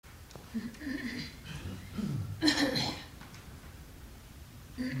the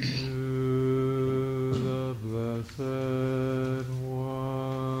Blessed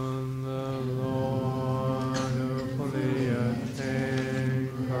One, the Lord who fully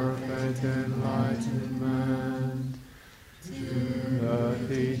attained perfect enlightenment, the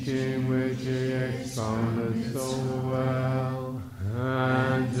teaching which he expounded so well,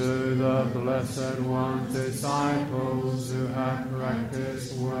 and to the Blessed One's disciples who have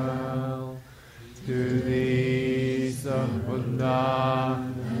practiced well, to these the Buddha,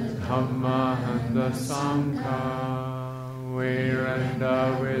 Dhamma and the Sangha, we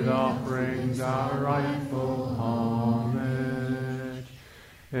render with offerings our rightful homage.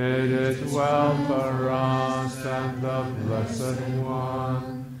 It is well for us that the Blessed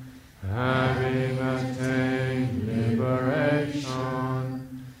One, having attained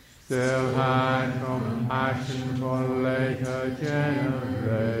liberation, still had compassion for later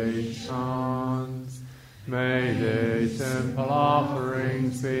generations. May these simple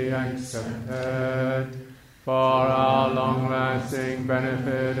offerings be accepted for our long-lasting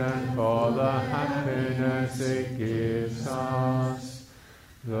benefit and for the happiness it gives us.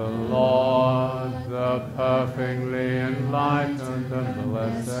 The Lord, the perfectly enlightened and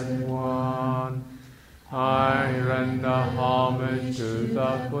Blessed One, I render homage to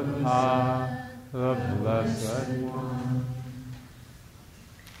the Buddha, the Blessed One.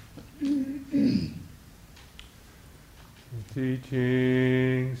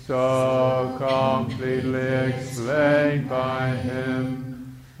 Teaching so completely explained by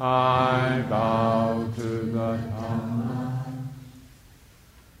him, I bow to the Dhamma.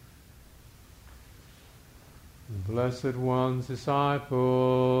 The Blessed One's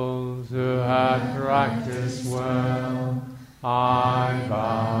disciples who had practiced well, I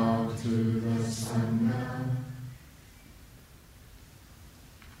bow to the Sangha.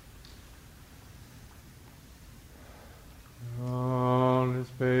 All is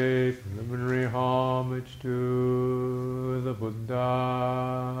paid preliminary homage to the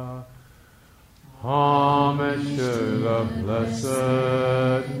Buddha. Homage to the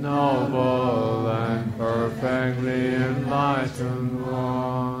Blessed, Noble, and perfectly enlightened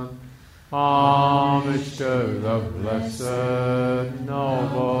One. Homage to the Blessed,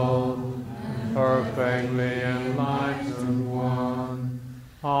 Noble, and perfectly enlightened One.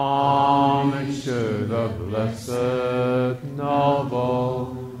 Homage to the Blessed,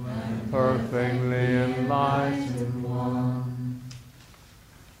 Noble, and perfectly enlightened One.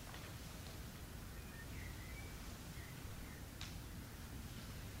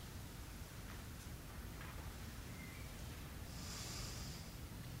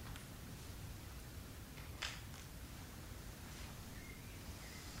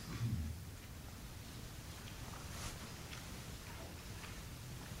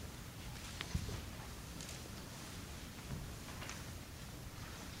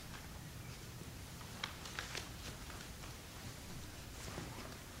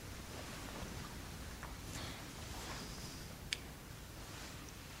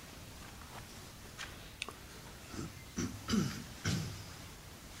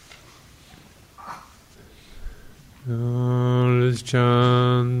 Let's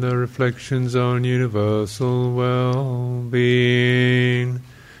chant the reflections on universal well-being.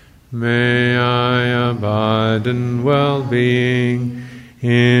 May I abide in well-being,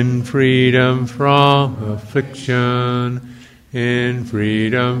 in freedom from affliction, in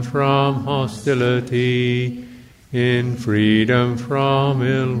freedom from hostility, in freedom from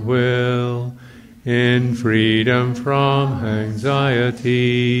ill will, in freedom from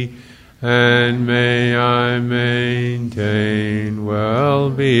anxiety, and may I maintain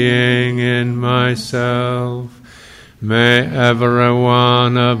well-being in myself. May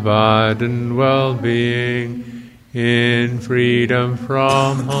everyone abide in well-being, in freedom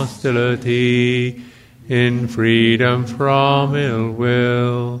from hostility, in freedom from ill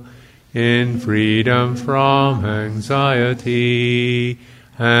will, in freedom from anxiety,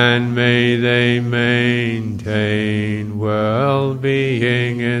 and may they maintain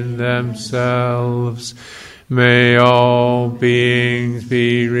well-being in themselves. May all beings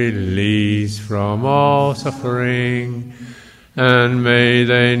be released from all suffering, and may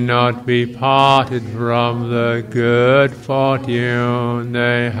they not be parted from the good fortune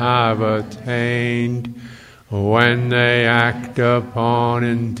they have attained when they act upon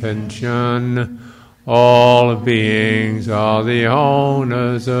intention. All beings are the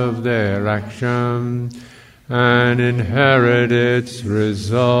owners of their action and inherit its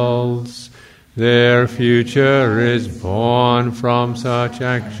results. Their future is born from such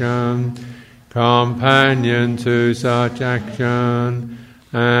action, companion to such action,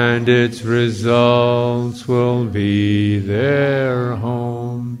 and its results will be their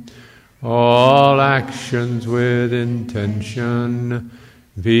home. All actions with intention,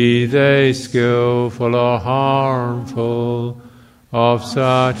 be they skillful or harmful, of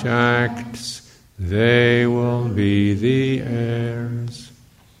such acts they will be the heirs.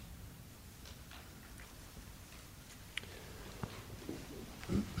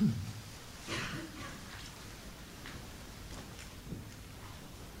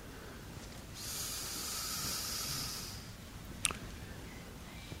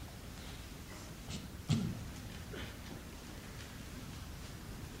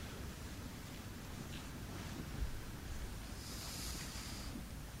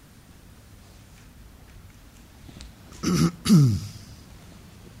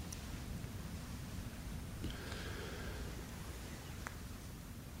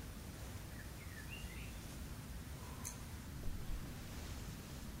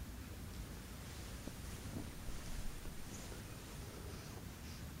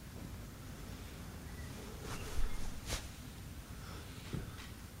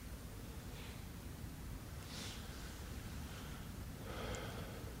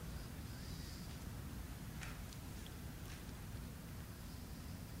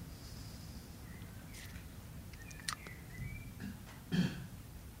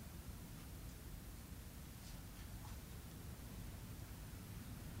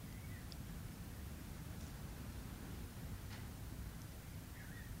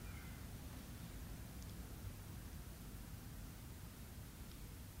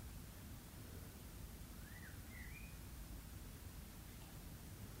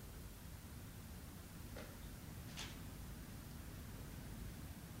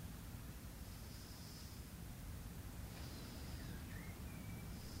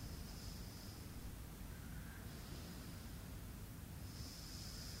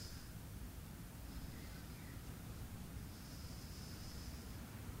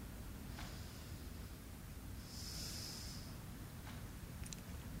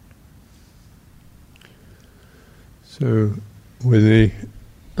 So, with the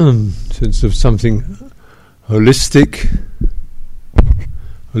sense of something holistic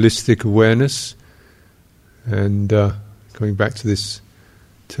awareness, and going back to this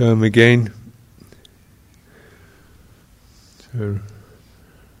term again, so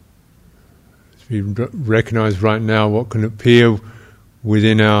as we recognize right now what can appear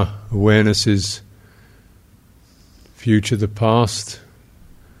within our awareness is future, the past,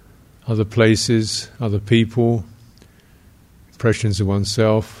 other places, other people, impressions of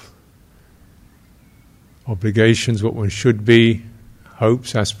oneself, obligations, what one should be,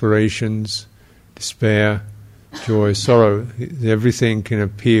 hopes, aspirations, despair, joy, sorrow. Everything can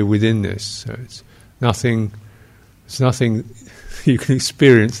appear within this. So it's nothing you can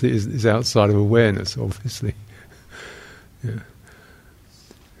experience that is outside of awareness, obviously. Yeah.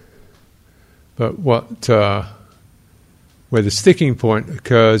 But where the sticking point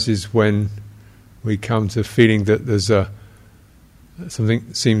occurs is when we come to feeling that there's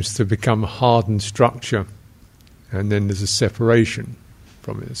something seems to become a hardened structure, and then there's a separation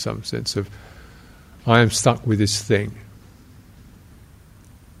from it, in some sense of, I am stuck with this thing.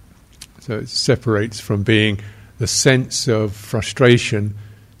 So it separates from being the sense of frustration,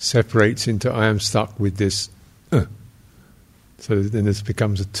 separates into I am stuck with this. So then this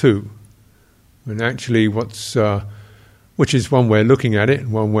becomes a two. And actually which is one way of looking at it,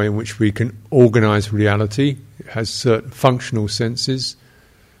 and one way in which we can organize reality. It has certain functional senses,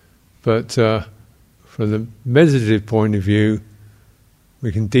 but from the meditative point of view,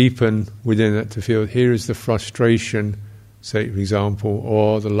 we can deepen within it to feel here is the frustration, say for example,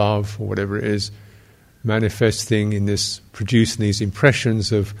 or the love, or whatever it is, manifesting in this, producing these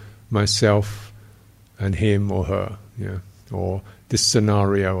impressions of myself and him or her, yeah, or this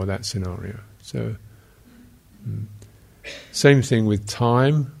scenario or that scenario. So, same thing with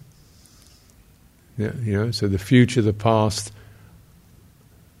time. Yeah, so the future, the past,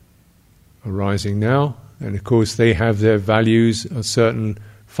 arising now, and of course they have their values at certain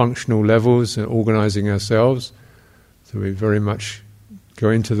functional levels and organising ourselves. So we very much go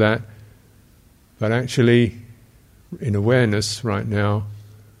into that. But actually, in awareness right now,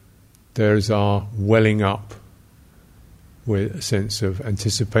 there's our welling up with a sense of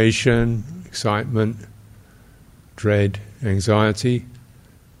anticipation, excitement, dread, anxiety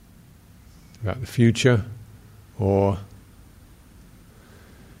about the future, or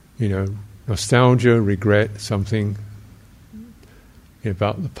nostalgia, regret, something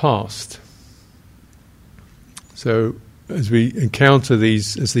about the past. So as we encounter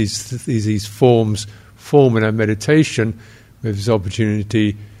these forms form in our meditation, with this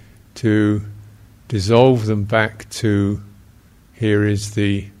opportunity to dissolve them back to, here is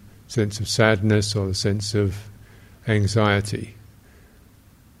the sense of sadness or the sense of anxiety.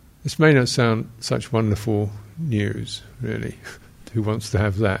 This may not sound such wonderful news, really. Who wants to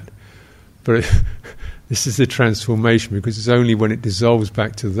have that? But this is the transformation, because it's only when it dissolves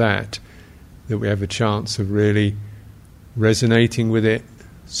back to that we have a chance of really resonating with it,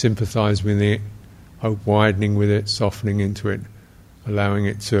 sympathise with it, hope widening with it, softening into it, allowing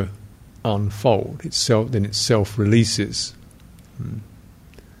it to unfold. Then it self-releases.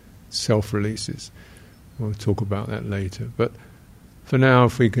 Self-releases. We'll talk about that later. But for now,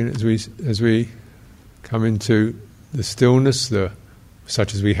 if we can, as we come into the stillness,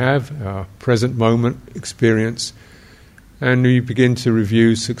 such as we have, our present moment experience, and we begin to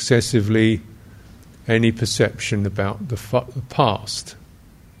review successively any perception about the past.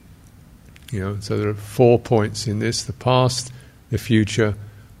 So there are 4 points in this: the past, the future,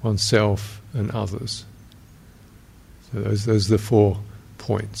 oneself, and others. So those are the 4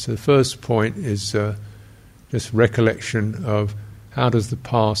 points. So the first point is just recollection of how does the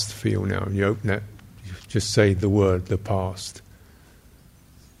past feel now. And you open that, you just say the word, the past.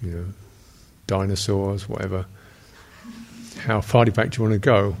 Dinosaurs, whatever. How far back do you want to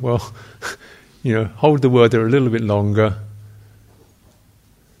go? Well, hold the word there a little bit longer,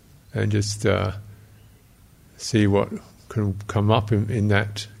 and just see what can come up in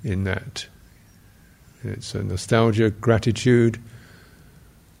that. It's a nostalgia, gratitude,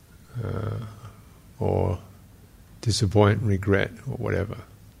 or disappointment, regret, or whatever.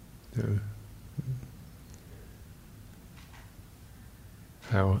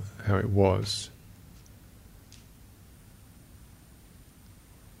 How it was.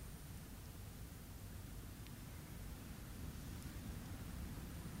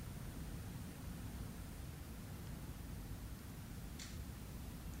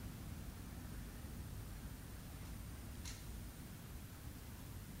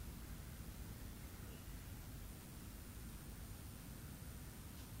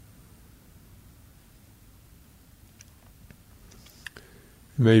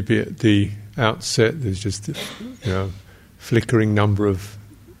 Maybe at the outset there's just flickering number of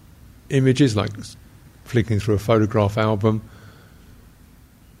images, like flicking through a photograph album.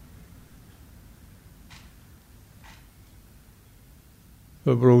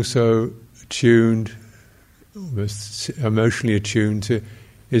 But we're also attuned, almost emotionally attuned to,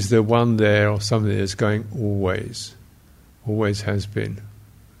 is there one there or something that's going always has been,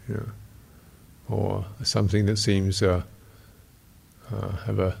 or something that seems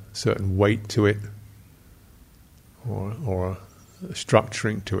have a certain weight to it, or a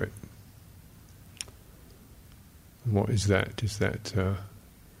structuring to it. And what is that? Is that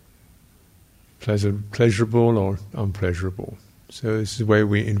pleasurable or unpleasurable? So this is the way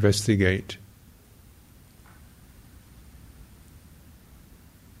we investigate.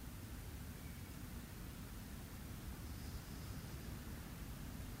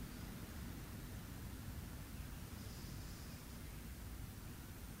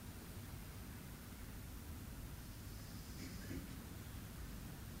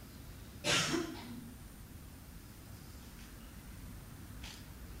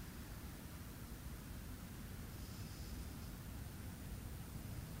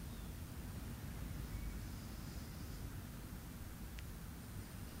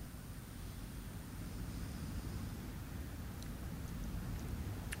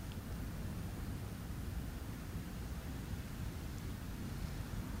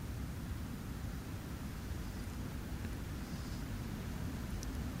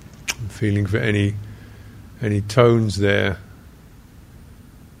 Feeling for any tones there.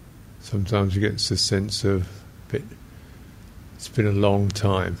 Sometimes you get this sense of it's been a long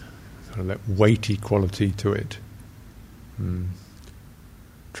time, kind of that weighty quality to it,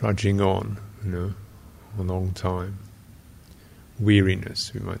 trudging on, a long time.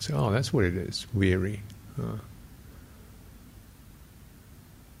 Weariness, we might say, that's what it is, weary.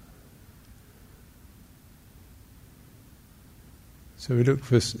 So we look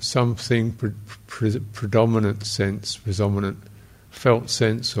for something predominant sense, predominant felt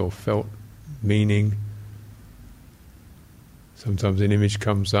sense or felt meaning. Sometimes an image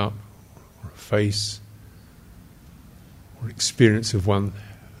comes up, or a face, or experience of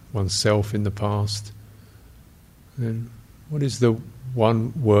oneself in the past. Then what is the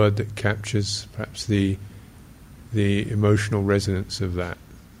one word that captures perhaps the emotional resonance of that?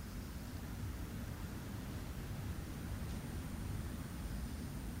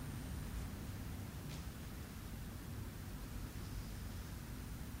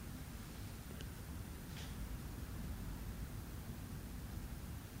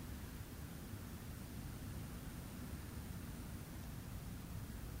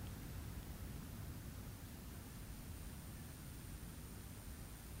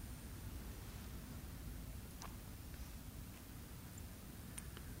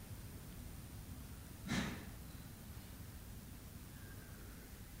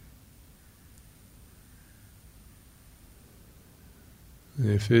 And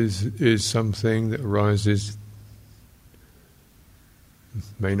if is something that arises,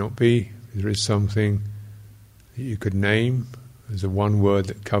 may not be, there is something that you could name as a one word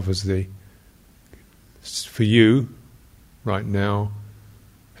that covers for you right now,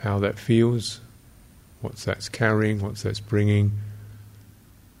 how that feels, what's that's carrying, what's that's bringing.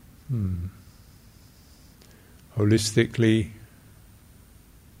 Holistically,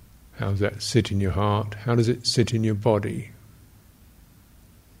 how does that sit in your heart? How does it sit in your body?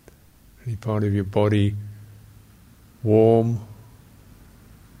 Any part of your body warm,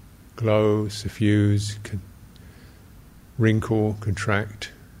 glow, suffuse, wrinkle,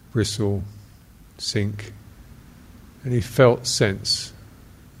 contract, bristle, sink? Any felt sense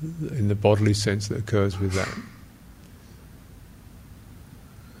in the bodily sense that occurs with that?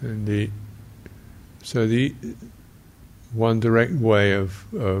 And the one direct way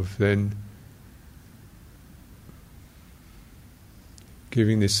of then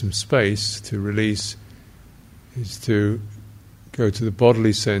giving this some space to release is to go to the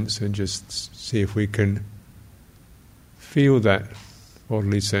bodily sense and just see if we can feel that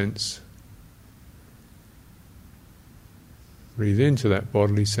bodily sense. Breathe into that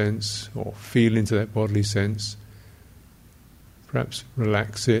bodily sense, or feel into that bodily sense. Perhaps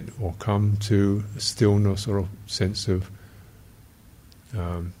relax it, or come to a stillness or a sense of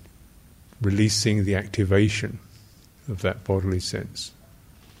releasing the activation of that bodily sense.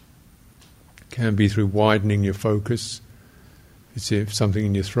 It can be through widening your focus. If something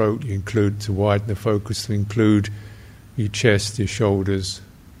in your throat, you include to widen the focus, to include your chest, your shoulders,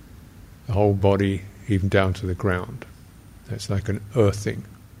 the whole body, even down to the ground. That's like an earthing.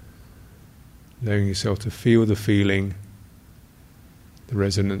 Allowing yourself to feel the feeling, the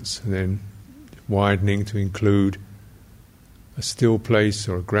resonance, and then widening to include a still place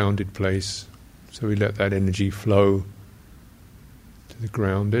or a grounded place. So we let that energy flow to the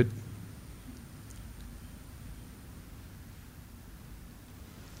grounded.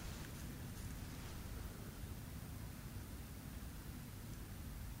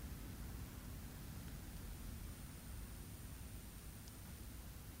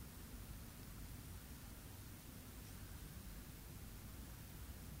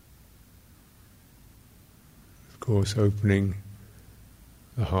 Of course, opening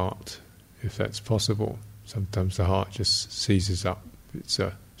the heart, if that's possible. Sometimes the heart just seizes up. It's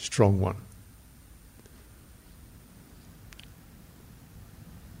a strong one.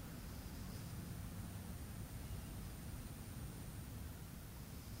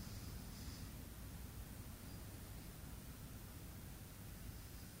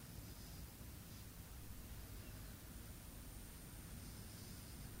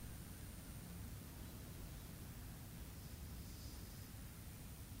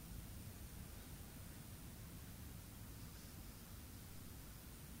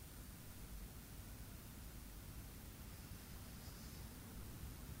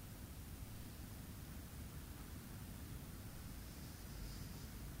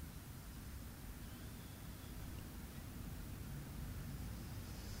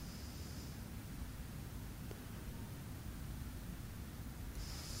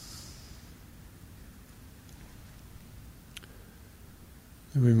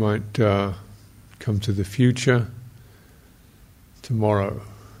 And we might come to the future, tomorrow,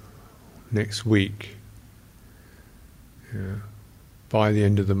 next week, by the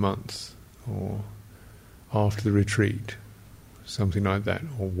end of the month, or after the retreat, something like that,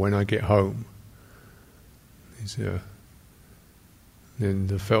 or when I get home. Then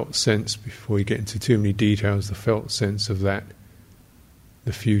the felt sense, before we get into too many details, the felt sense of that,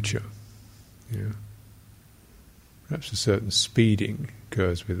 the future. Perhaps a certain speeding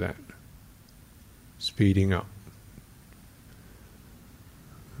occurs with that, speeding up.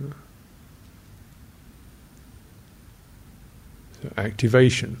 So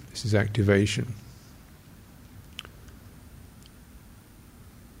activation, this is activation.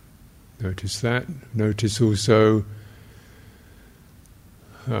 Notice that. Notice also,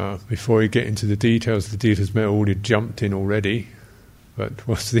 before we get into the details may have already jumped in already, but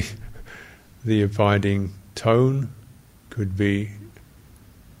what's the abiding tone? Could be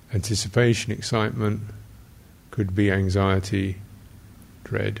anticipation, excitement, could be anxiety,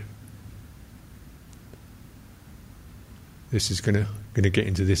 dread. This is going to get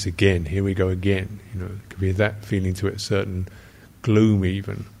into this again. Here we go again. It could be that feeling to it, certain gloom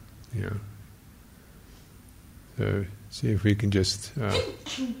even. So see if we can just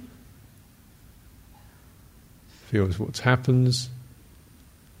feel what's happening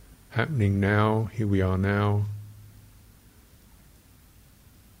now. Here we are now.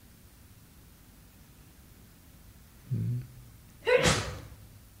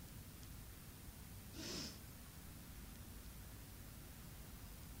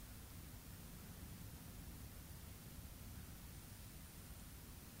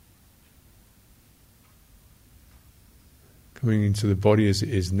 Coming into the body as it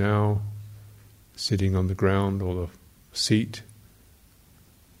is now, sitting on the ground or the seat,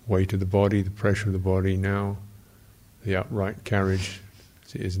 weight of the body, the pressure of the body now, the upright carriage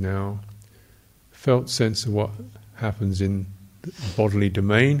as it is now, felt sense of what happens in the bodily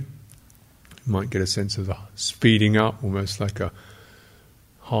domain. You might get a sense of the speeding up, almost like a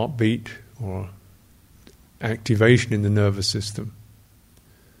heartbeat or activation in the nervous system.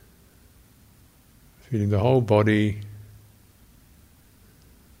 Feeling the whole body.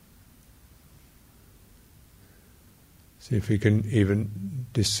 See if we can even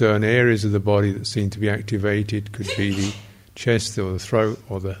discern areas of the body that seem to be activated. Could be the chest or the throat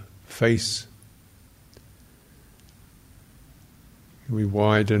or the face. We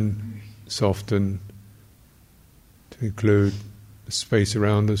widen, soften to include the space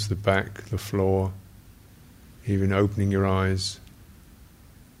around us, the back, the floor, even opening your eyes.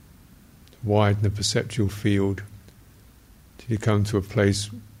 Widen the perceptual field till you come to a place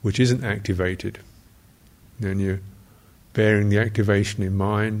which isn't activated. Then you're bearing the activation in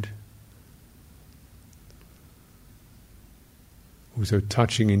mind, also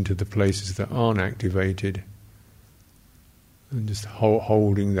touching into the places that aren't activated, and just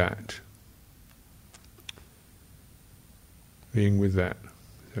holding that, being with that.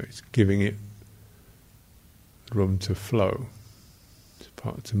 So it's giving it room to flow,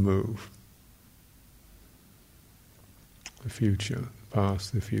 to move. The future, the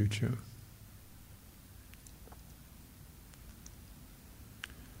past, the future.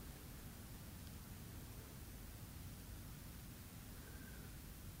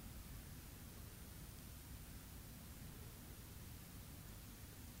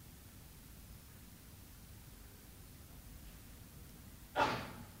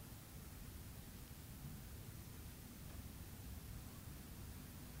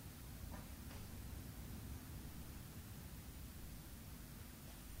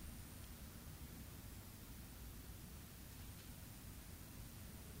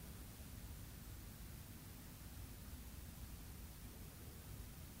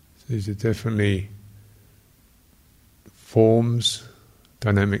 These are definitely forms,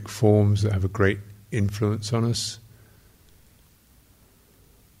 dynamic forms that have a great influence on us.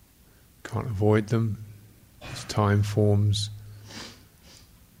 Can't avoid them. It's time forms.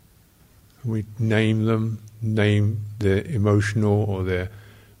 We name them, name their emotional or their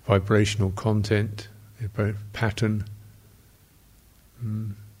vibrational content, their pattern.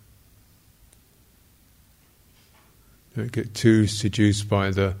 Don't get too seduced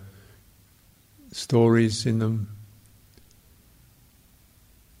by the stories in them.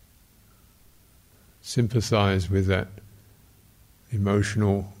 Sympathize with that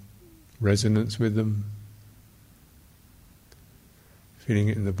emotional resonance with them. Feeling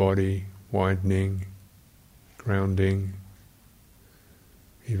it in the body, widening, grounding,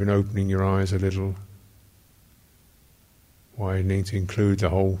 even opening your eyes a little, widening to include the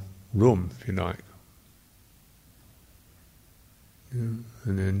whole room, if you like. Yeah.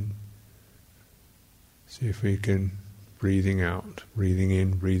 And then see if we can breathing out, breathing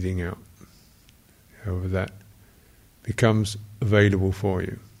in, breathing out. However that becomes available for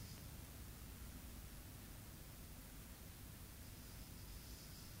you.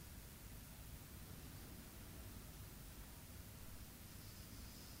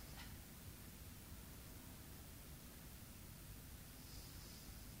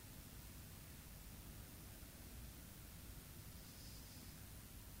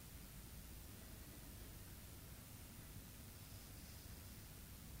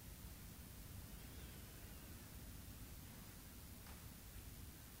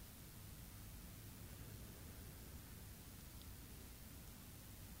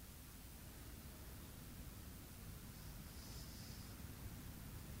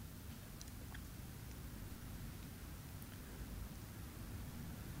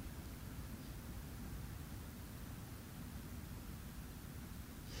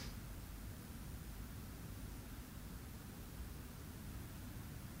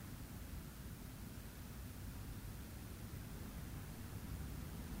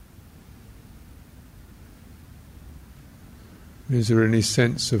 Is there any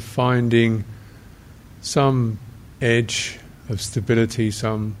sense of finding some edge of stability,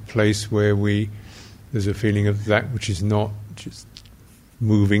 some place where there's a feeling of that which is not just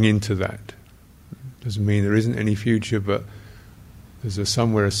moving into that? Doesn't mean there isn't any future, but there's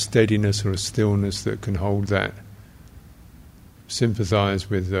somewhere a steadiness or a stillness that can hold that. Sympathize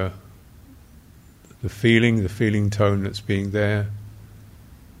with the feeling tone that's being there.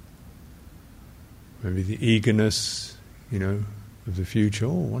 Maybe the eagerness, of the future.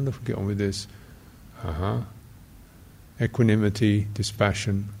 Oh, wonderful, get on with this. equanimity,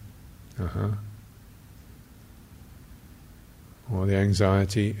 dispassion, or the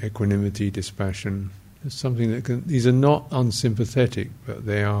anxiety, equanimity, dispassion. It's something that these are not unsympathetic, but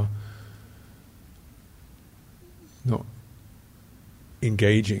they are not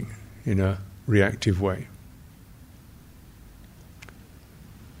engaging in a reactive way.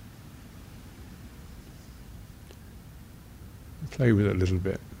 Play with it a little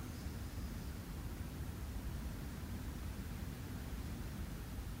bit.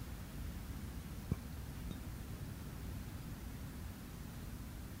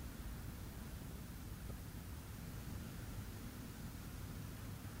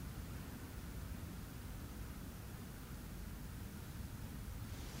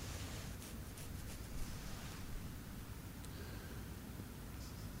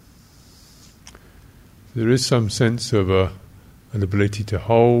 There is some sense of an ability to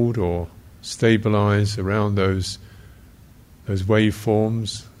hold or stabilize around those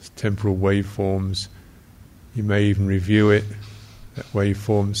waveforms, temporal waveforms. You may even review it, that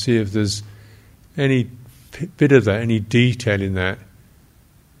waveform, see if there's any bit of that, any detail in that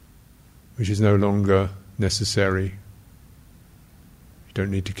which is no longer necessary. You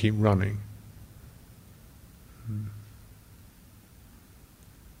don't need to keep running.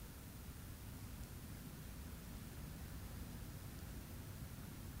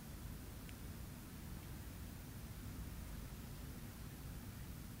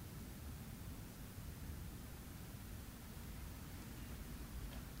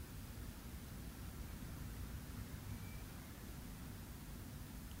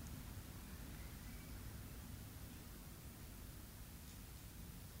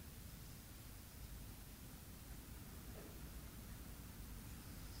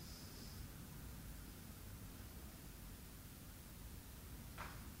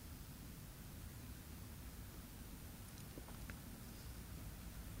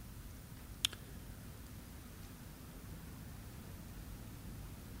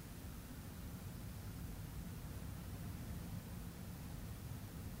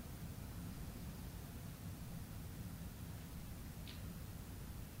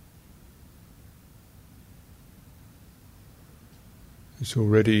 It's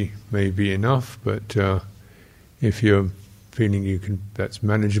already maybe enough, but if you're feeling that's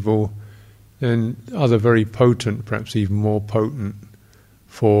manageable, then other very potent, perhaps even more potent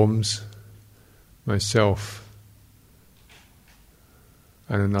forms, myself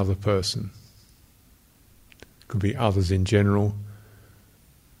and another person. Could be others in general,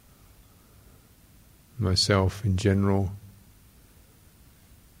 myself in general.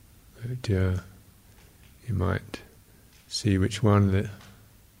 But, you might see which one that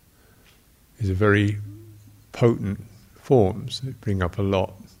is a very potent forms that bring up a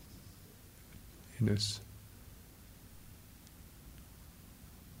lot in us.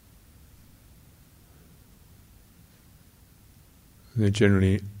 And they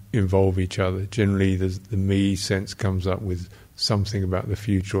generally involve each other. Generally the me sense comes up with something about the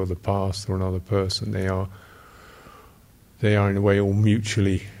future or the past or another person. They are in a way all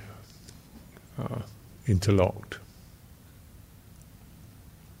mutually interlocked.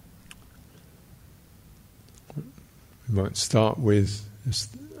 We might start with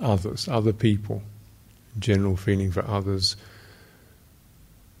others, other people, general feeling for others.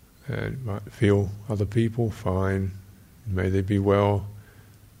 And you might feel other people, fine. May they be well,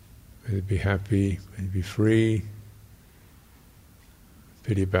 may they be happy, may they be free.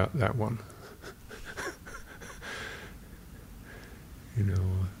 Pity about that one.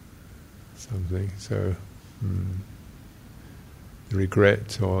 Something. So, the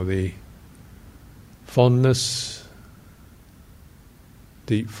regret or the fondness,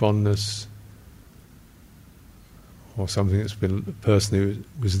 deep fondness, or something that's been a person who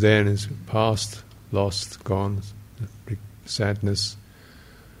was there and is past, lost, gone, sadness,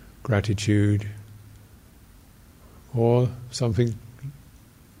 gratitude, or something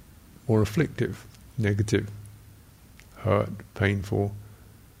more afflictive, negative, hurt, painful.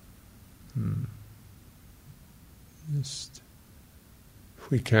 Just,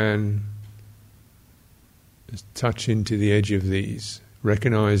 if we can, just touch into the edge of these,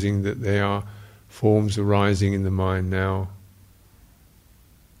 recognizing that they are forms arising in the mind now,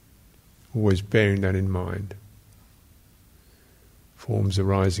 always bearing that in mind. Forms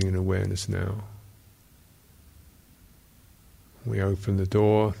arising in awareness now. We open the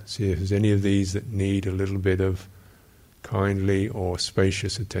door, see if there's any of these that need a little bit of kindly or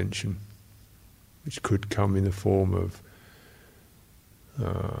spacious attention, which could come in the form of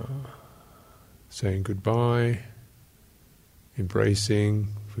saying goodbye, embracing,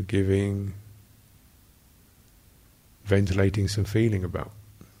 forgiving, ventilating some feeling about,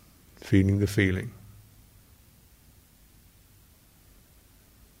 feeling the feeling.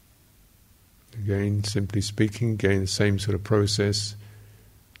 Again, simply speaking, again the same sort of process.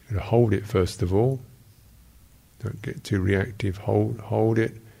 You've got to hold it first of all. Don't get too reactive. Hold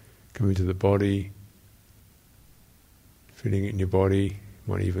it. Come into the body. Feeling it in your body.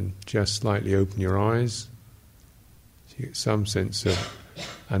 You might even just slightly open your eyes. So you get some sense of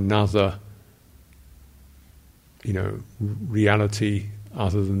another, reality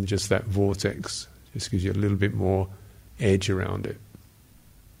other than just that vortex. Just gives you a little bit more edge around it.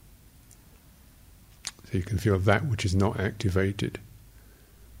 So you can feel that which is not activated.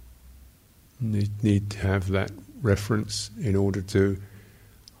 You need to have that reference in order to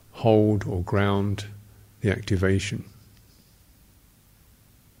hold or ground the activation.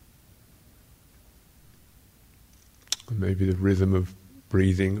 And maybe the rhythm of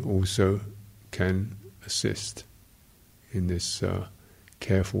breathing also can assist in this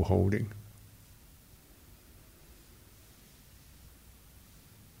careful holding.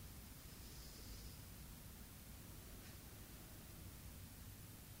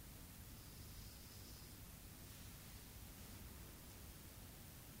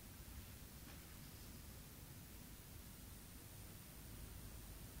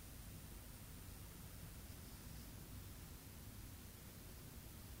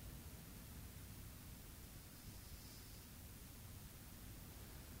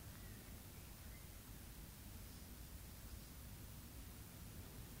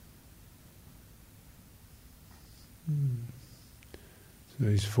 So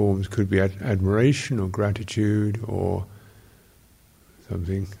these forms could be admiration or gratitude or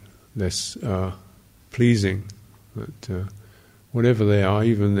something less pleasing. But whatever they are,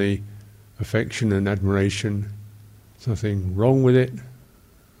 even the affection and admiration, there's nothing wrong with it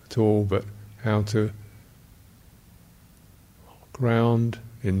at all, but how to ground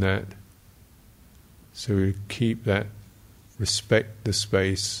in that so we keep that, respect the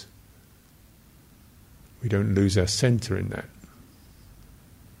space. We don't lose our center in that.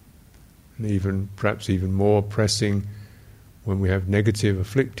 And even, perhaps even more pressing when we have negative,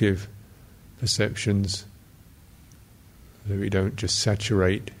 afflictive perceptions, that we don't just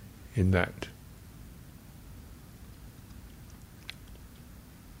saturate in that.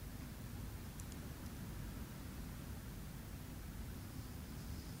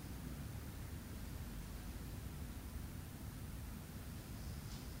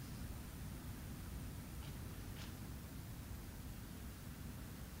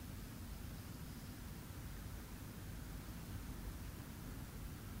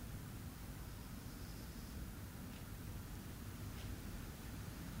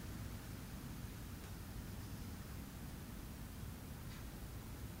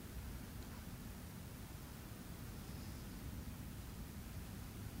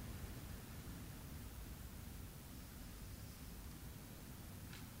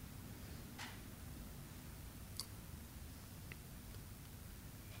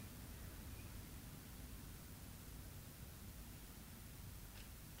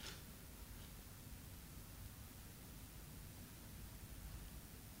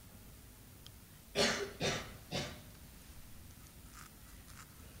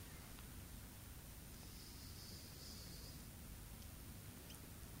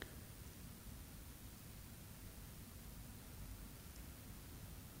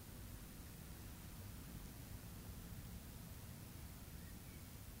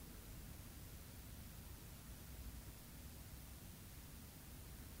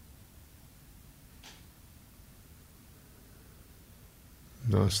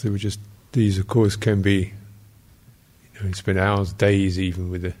 Lastly, these of course can be, you spend hours, days even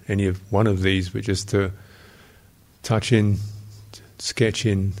with any of one of these, but just to touch in, sketch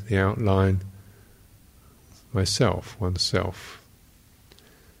in the outline, oneself.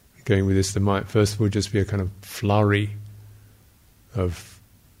 Going with this, there might first of all just be a kind of flurry of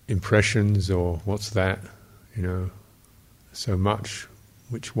impressions, or what's that, so much,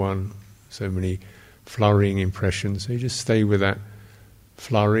 which one, so many flurrying impressions. So you just stay with that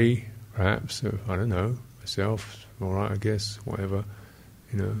flurry, perhaps, of, I don't know, myself, all right, I guess, whatever,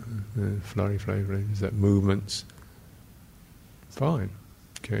 flurry, is that movements? Fine,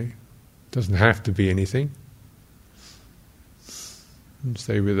 okay. Doesn't have to be anything. And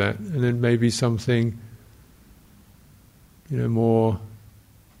stay with that. And then maybe something, more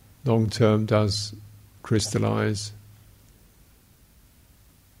long-term does crystallize.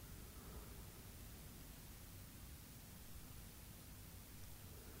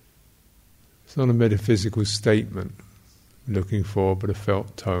 It's not a metaphysical statement we're looking for, but a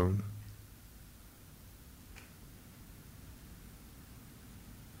felt tone.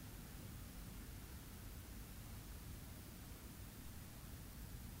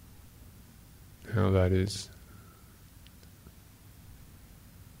 how that is.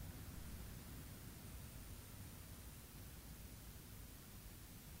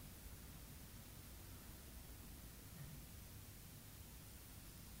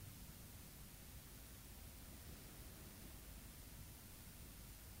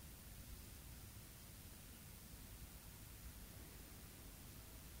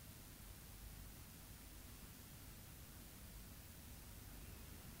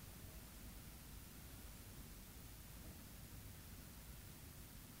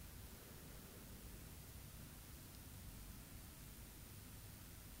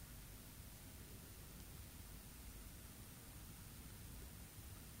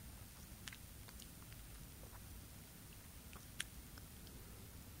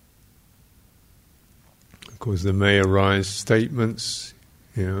 Of course, there may arise statements,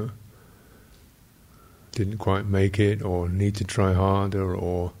 didn't quite make it, or need to try harder,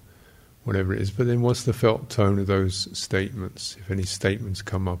 or whatever it is. But then what's the felt tone of those statements, if any statements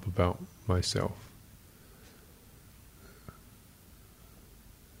come up about myself?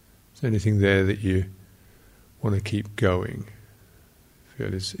 Is there anything there that you want to keep going,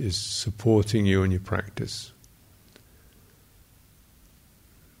 feel is supporting you in your practice?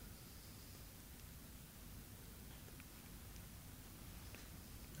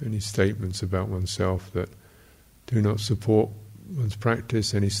 Any statements about oneself that do not support one's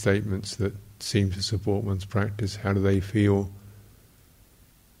practice, any statements that seem to support one's practice, how do they feel?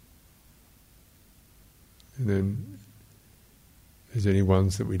 And then, is there any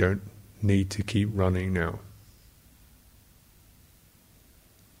ones that we don't need to keep running now?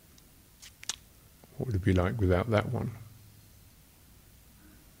 What would it be like without that one?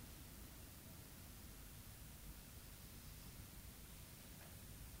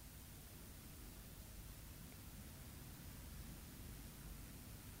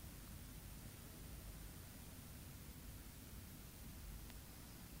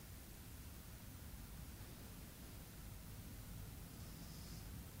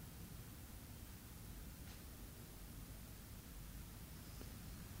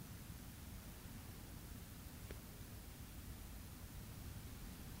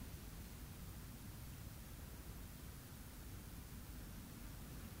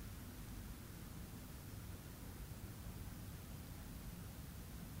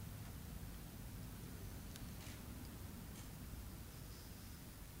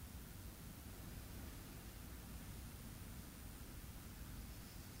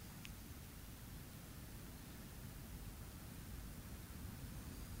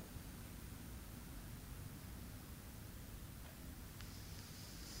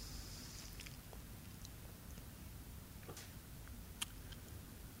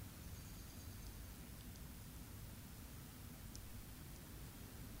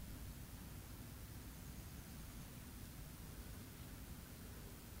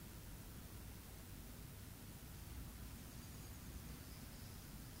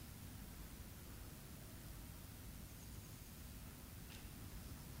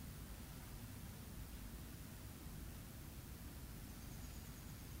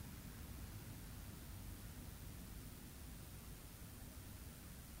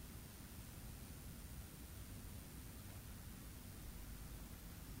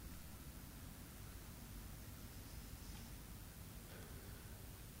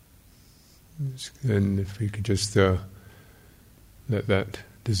 And if we could just let that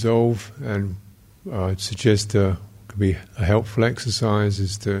dissolve, and I'd suggest could be a helpful exercise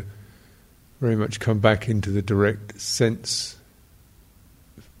is to very much come back into the direct sense,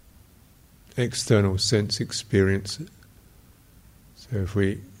 external sense experience. So if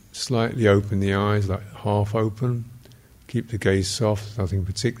we slightly open the eyes, like half open, keep the gaze soft, nothing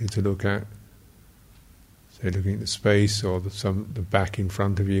particular to look at. Say looking at the space or the back in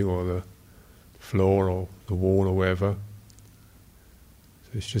front of you, or the floor or the wall or wherever. So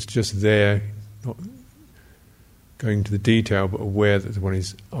it's just there, not going into the detail, but aware that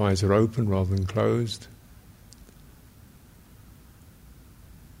one's eyes are open rather than closed.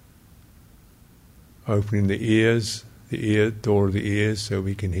 Opening the ears, door of the ears, so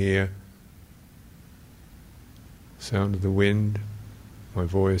we can hear the sound of the wind, my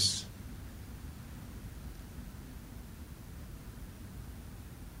voice.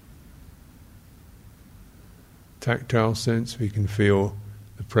 Tactile sense, we can feel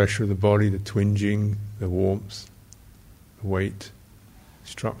the pressure of the body, the twinging, the warmth, the weight,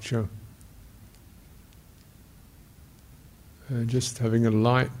 structure. And just having a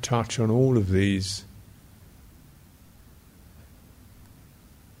light touch on all of these.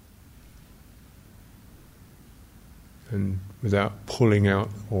 and without pulling out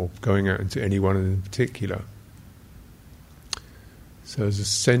or going out into any one in particular. So there's a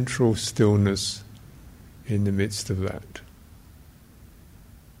central stillness in the midst of that.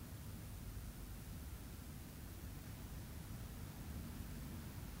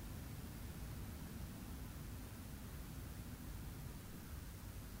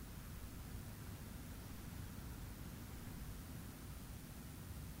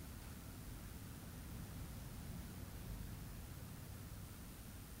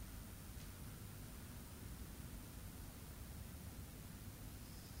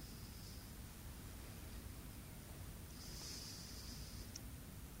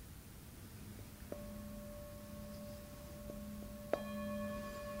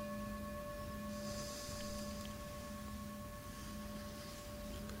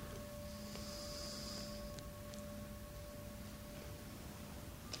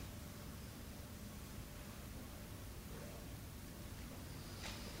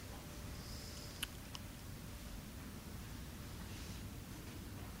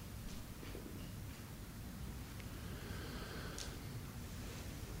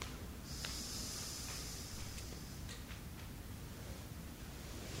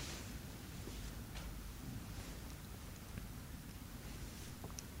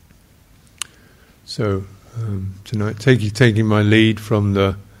 So tonight, taking my lead from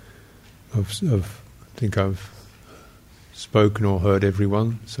I think I've spoken or heard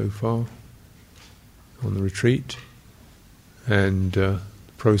everyone so far on the retreat, and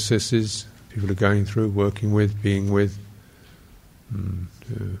processes people are going through, working with, being with,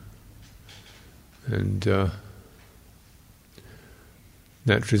 and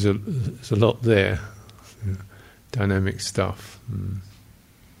naturally there's a lot there, dynamic stuff.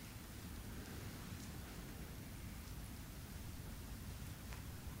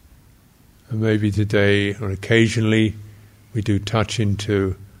 And maybe today or occasionally we do touch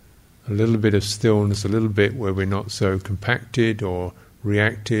into a little bit of stillness, a little bit where we're not so compacted or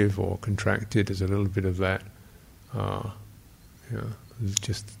reactive or contracted. There's a little bit of that. There's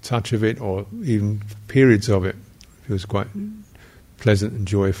just a touch of it, or even periods of it. It feels quite pleasant and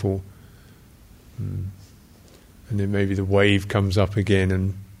joyful. And then maybe the wave comes up again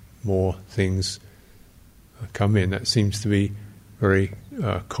and more things come in. That seems to be very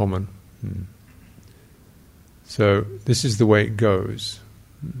common. So this is the way it goes.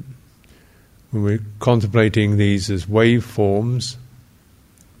 When we're contemplating these as waveforms,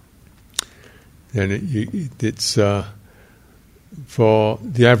 then it's for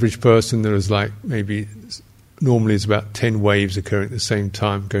the average person there is like maybe normally it's about 10 waves occurring at the same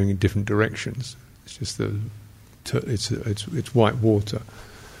time, going in different directions. It's just it's white water.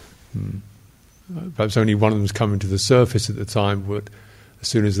 Perhaps only one of them's coming to the surface at the time, but as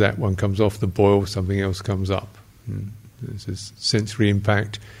soon as that one comes off the boil, something else comes up. There's this sensory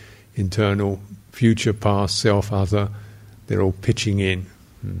impact, internal, future, past, self, other. They're all pitching in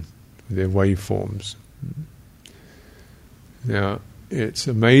with their waveforms. Now, it's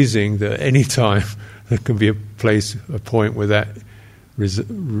amazing that any time there can be a point where that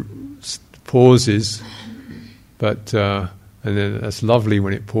pauses, but and then that's lovely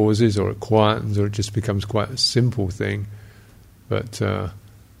when it pauses, or it quietens, or it just becomes quite a simple thing. But the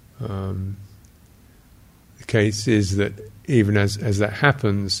case is that even as that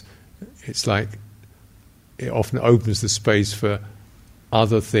happens, it's like it often opens the space for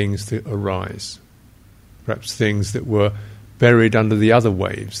other things to arise. Perhaps things that were buried under the other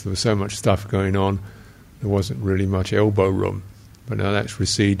waves. There was so much stuff going on, there wasn't really much elbow room. But now that's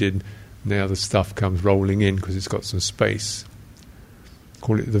receded, now the stuff comes rolling in because it's got some space.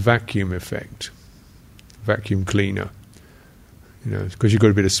 Call it the vacuum effect, vacuum cleaner. Because you've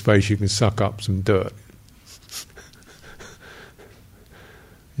got a bit of space, you can suck up some dirt.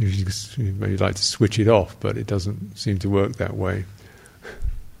 You maybe like to switch it off, but it doesn't seem to work that way.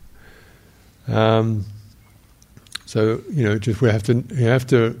 So just we have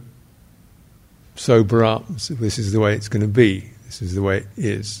to sober up. So this is the way it's going to be. This is the way it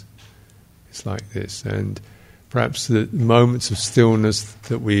is. It's like this, and perhaps the moments of stillness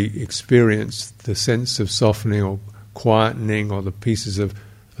that we experience, the sense of softening or quietening, or the pieces of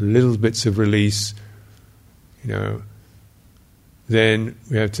little bits of release, then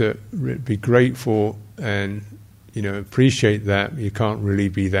we have to be grateful and appreciate that. You can't really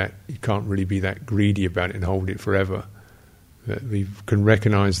be that greedy about it and hold it forever. That we can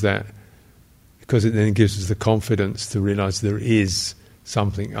recognize that, because it then gives us the confidence to realize there is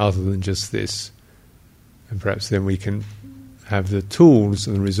something other than just this, and perhaps then we can have the tools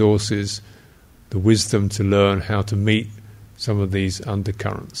and the resources, the wisdom to learn how to meet some of these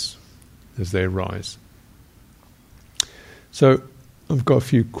undercurrents as they arise. So I've got a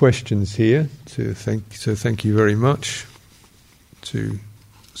few questions here to thank you very much to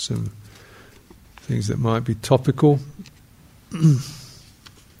some things that might be topical.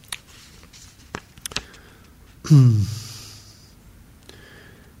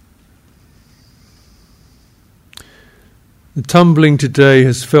 The tumbling today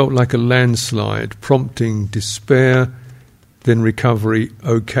has felt like a landslide, prompting despair, then recovery,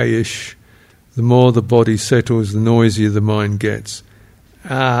 okayish. The more the body settles, the noisier the mind gets.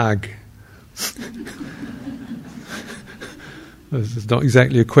 Ag. It's not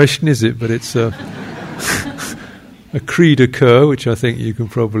exactly a question, is it? But it's a cri de coeur, which I think you can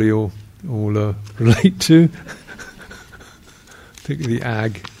probably all relate to. Particularly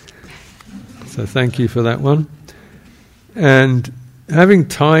ag. So thank you for that one. And having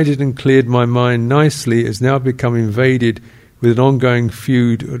tidied and cleared my mind nicely has now become invaded with an ongoing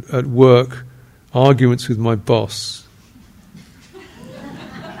feud at work, arguments with my boss.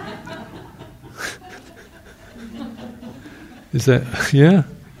 Is that, yeah?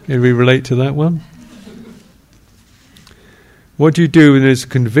 Can we relate to that one? What do you do when there's a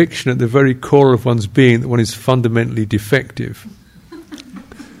conviction at the very core of one's being that one is fundamentally defective?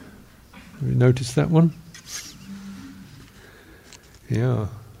 Have you noticed that one? Yeah.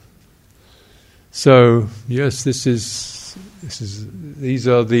 So yes, these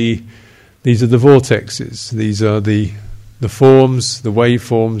are the vortexes. These are the forms, the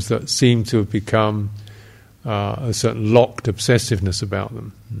waveforms that seem to have become a certain locked obsessiveness about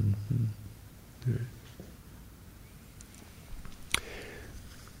them. Mm-hmm. Yeah.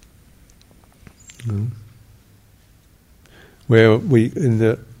 Mm.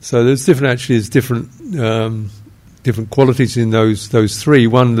 So there's different qualities in those three.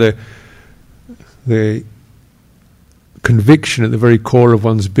 One, the conviction at the very core of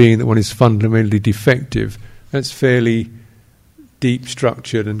one's being that one is fundamentally defective. That's fairly deep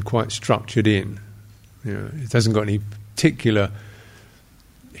structured and quite structured in. It hasn't got any particular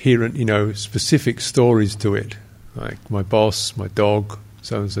specific stories to it, like my boss, my dog,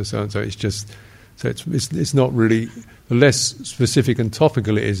 so and so, so and so. It's just it's not really. The less specific and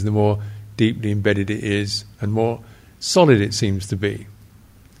topical it is, the more deeply embedded it is, and more solid it seems to be,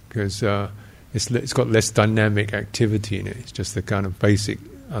 because it's got less dynamic activity in it. It's just the kind of basic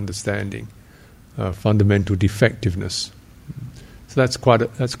understanding, fundamental defectiveness. So that's quite a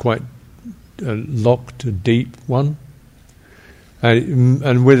locked, a deep one.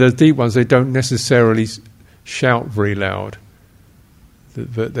 And with the deep ones, they don't necessarily shout very loud,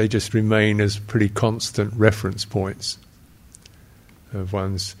 but they just remain as pretty constant reference points of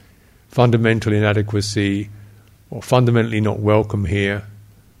one's fundamental inadequacy, or fundamentally not welcome here.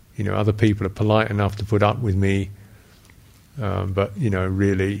 Other people are polite enough to put up with me, but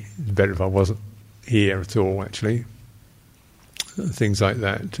really it's better if I wasn't here at all, actually. Things like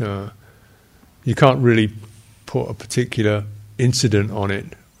that. You can't really put a particular incident on it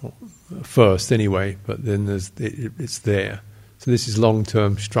first anyway, but then it's there. So this is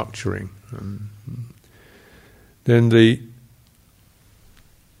long-term structuring. Then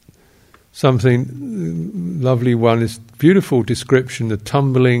something lovely one is beautiful description, the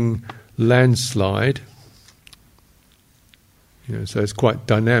tumbling landslide. So it's quite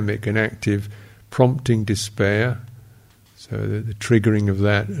dynamic and active, prompting despair. So the triggering of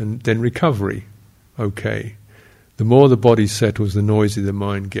that, and then recovery. Okay. The more the body settles, the noisier the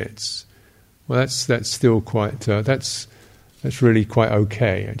mind gets. Well, that's still quite. That's really quite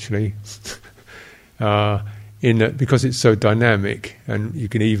okay, actually. In that, because it's so dynamic, and you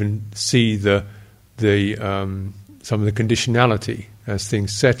can even see some of the conditionality as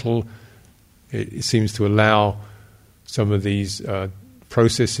things settle. It seems to allow some of these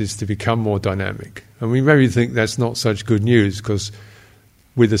processes to become more dynamic, and we maybe think that's not such good news, because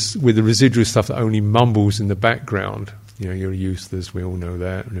with the residual stuff that only mumbles in the background, you're useless. We all know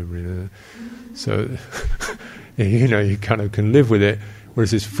that, and everything. So you kind of can live with it. Whereas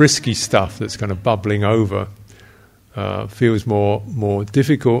this frisky stuff that's kind of bubbling over feels more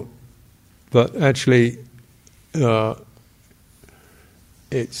difficult, but actually it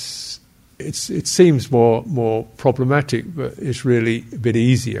seems more problematic, but it's really a bit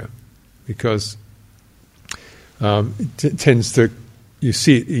easier, because it tends to you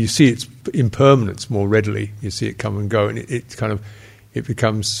see its impermanence more readily. You see it come and go, and it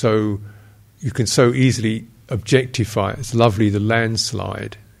becomes so you can so easily objectify it. It's lovely, the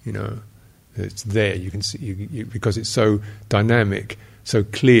landslide, it's there. You can see because it's so dynamic, so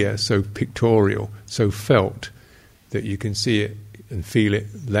clear, so pictorial, so felt, that you can see it and feel it.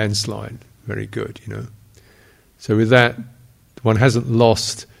 Landslide, very good, So with that, one hasn't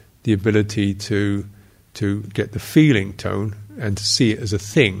lost the ability to to get the feeling tone and to see it as a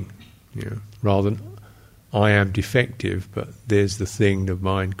thing, rather than I am defective, but there's the thing, the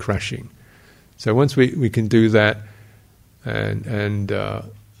mind crashing. So once we can do that, and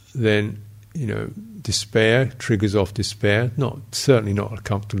then despair triggers off despair. Certainly not a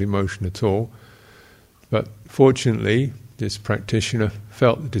comfortable emotion at all. But fortunately, this practitioner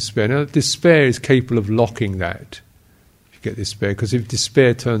felt the despair. Now, despair is capable of locking that. If you get despair, because if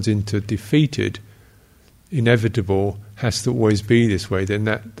despair turns into defeated, inevitable, has to always be this way, then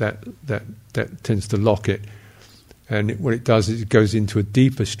that tends to lock it. And what it does is it goes into a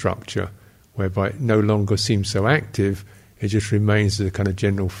deeper structure, whereby it no longer seems so active. It just remains as a kind of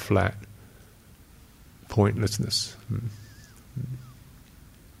general flat pointlessness.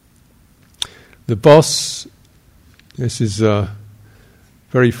 The boss, this is a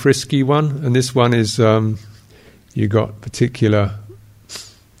very frisky one, and this one is you got particular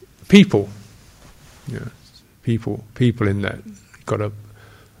people, people in that. You've got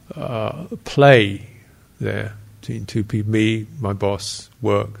a play there between two people, me, my boss,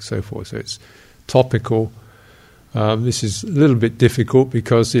 work, so forth. So it's topical. This is a little bit difficult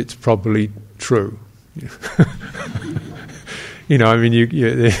because it's probably true.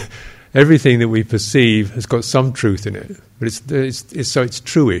 Everything that we perceive has got some truth in it, but it's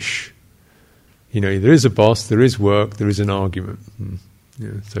truish. There is a boss, there is work, there is an argument.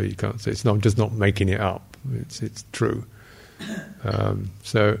 So you can't say it's just not making it up. It's true.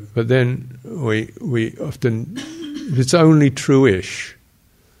 But then we often, if it's only truish.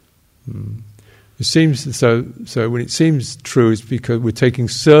 It seems so. When it seems true, it's because we're taking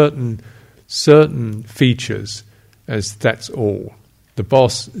certain features as that's all. The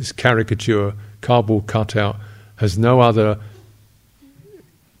boss is caricature, cardboard cutout, has no other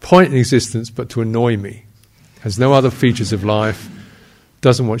point in existence but to annoy me. Has no other features of life.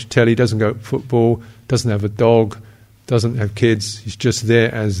 Doesn't watch telly. Doesn't go to football. Doesn't have a dog. Doesn't have kids. He's just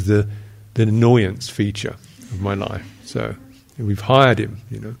there as the annoyance feature of my life. So we've hired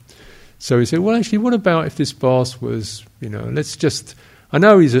him. So we said, well, actually, what about if this boss was, let's just, I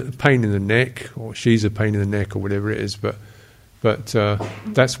know he's a pain in the neck, or she's a pain in the neck, or whatever it is, but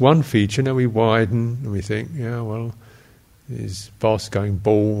that's one feature. Now we widen, and we think, is boss going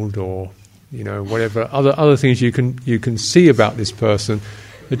bald, or, whatever, other things you can see about this person.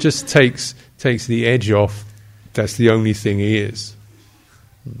 It just takes the edge off. That's the only thing he is.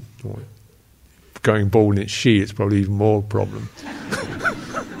 Or going bald and it's she, it's probably even more problem.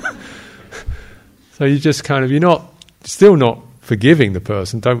 So you just you're still not forgiving the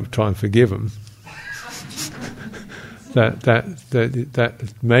person. Don't try and forgive them.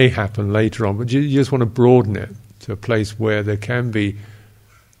 that may happen later on, but you just want to broaden it to a place where there can be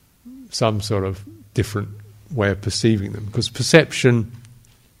some sort of different way of perceiving them. Because perception,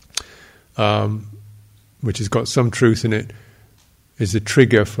 which has got some truth in it, is a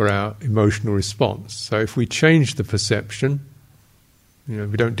trigger for our emotional response. So if we change the perception,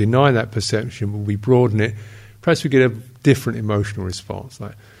 we don't deny that perception, but we broaden it, perhaps we get a different emotional response.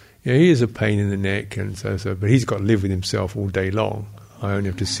 Like, he is a pain in the neck, and so, but he's got to live with himself all day long. I only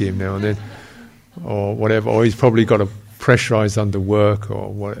have to see him now and then, or whatever. Or he's probably got to pressurised under work,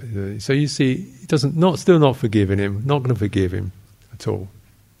 or what. So you see, still not forgiving him. Not going to forgive him at all.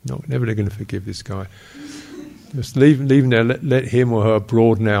 Never going to forgive this guy. Just leave him there. Let him or her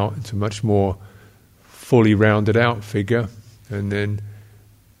broaden out into a much more fully rounded out figure, and then.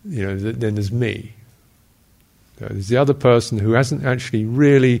 Then there's me. So there's the other person who hasn't actually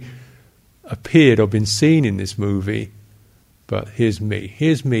really appeared or been seen in this movie, but here's me.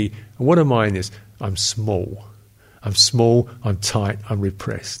 Here's me. And what am I in this? I'm small. I'm small, I'm tight, I'm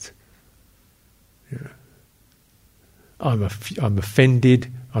repressed. I'm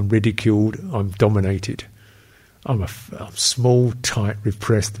offended, I'm ridiculed, I'm dominated. I'm small, tight,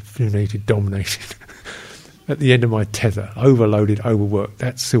 repressed, opinionated, dominated. At the end of my tether, overloaded, overworked.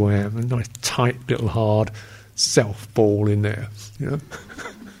 That's who I am. A nice, tight, little, hard self-ball in there.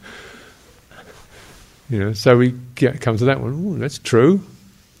 So we come to that one. Ooh, that's true.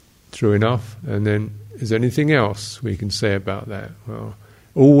 True enough. And then, is there anything else we can say about that? Well,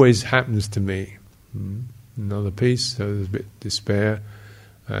 always happens to me. Another piece. So there's a bit of despair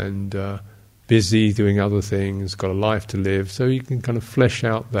and busy doing other things. Got a life to live. So you can kind of flesh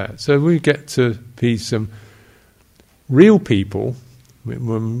out that. So we get to be some real people,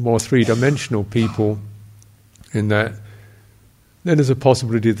 more three-dimensional people, in that then there's a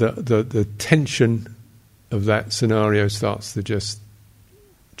possibility that the tension of that scenario starts to just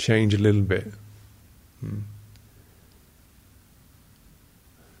change a little bit. And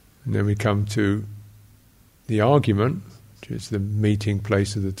then we come to the argument, which is the meeting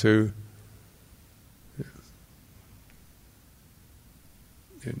place of the two.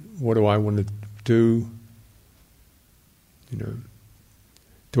 And what do I want to do?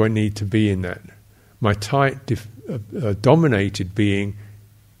 Do I need to be in that? My tight, dominated being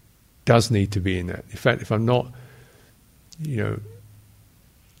does need to be in that. In fact, if I'm not,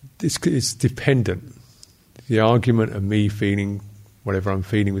 it's dependent. The argument of me feeling whatever I'm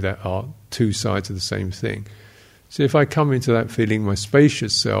feeling with that are two sides of the same thing. So if I come into that feeling, my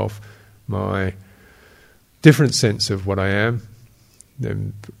spacious self, my different sense of what I am,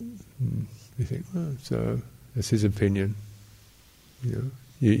 then you think, oh, so that's his opinion.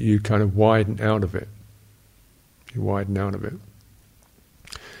 You kind of widen out of it. You widen out of it.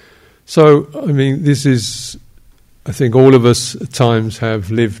 So, this is, I think all of us at times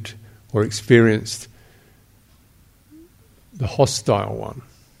have lived or experienced the hostile one.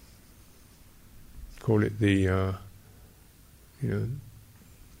 Call it the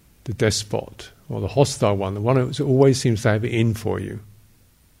despot, or the hostile one, the one who always seems to have it in for you.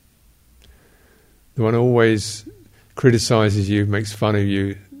 The one who always criticizes you, makes fun of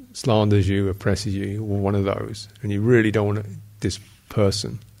you, slanders you, oppresses you, or one of those. And you really don't want this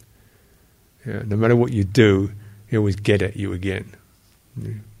person. Yeah, no matter what you do, he always get at you again.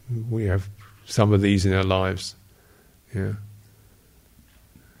 We have some of these in our lives. Yeah.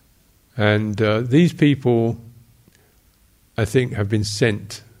 And these people, I think, have been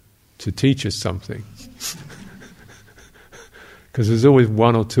sent to teach us something. Because there's always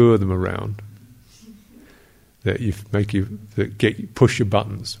one or two of them around that push your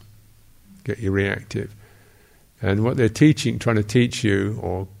buttons, get you reactive. And what they're trying to teach you,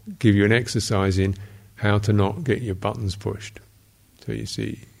 or give you an exercise in, how to not get your buttons pushed. So you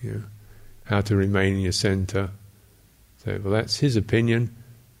see, how to remain in your center. So, well, that's his opinion.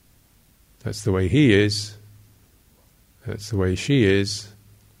 That's the way he is. That's the way she is.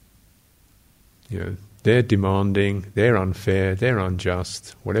 They're demanding, they're unfair, they're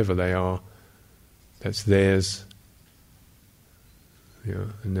unjust, whatever they are. That's theirs.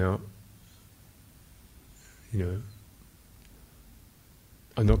 And now,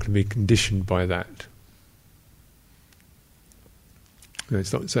 I'm not going to be conditioned by that.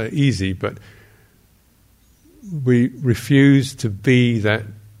 It's not so easy, but we refuse to be that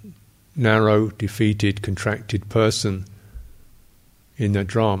narrow, defeated, contracted person in the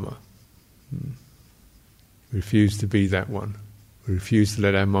drama. We refuse to be that one. We refuse to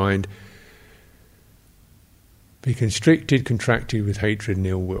let our mind be constricted, contracted with hatred and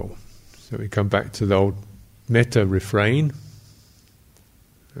ill will. So we come back to the old metta refrain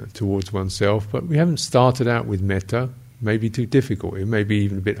towards oneself, but we haven't started out with metta. Maybe too difficult, it may be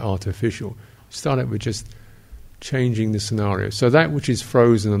even a bit artificial. Start out with just changing the scenario. So that which is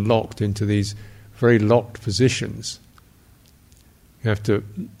frozen and locked into these very locked positions, you have to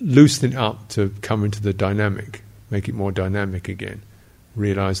loosen it up to come into the dynamic, make it more dynamic again.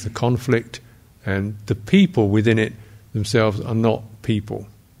 Realize the conflict, and the people within it themselves are not people.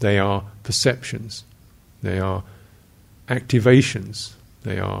 They are perceptions. They are activations.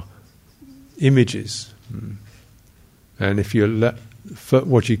 They are images. And if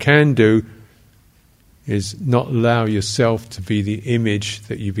what you can do is not allow yourself to be the image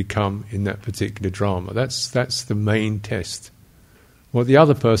that you become in that particular drama. That's the main test. What the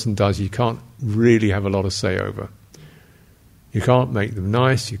other person does, you can't really have a lot of say over. You can't make them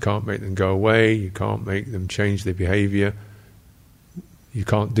nice, you can't make them go away, you can't make them change their behavior. You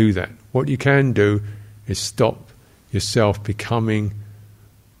can't do that. What you can do is stop yourself becoming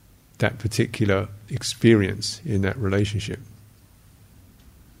that particular experience in that relationship.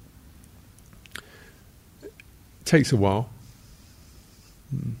 It takes a while.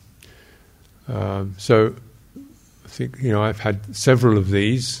 So I think, I've had several of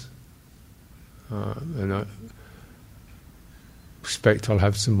these, and I expect I'll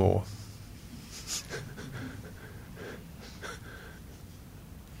have some more.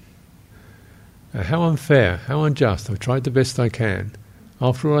 How unfair, how unjust. I've tried the best I can.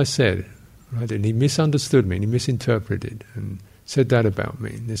 After all I said, right, and he misunderstood me, and he misinterpreted, and said that about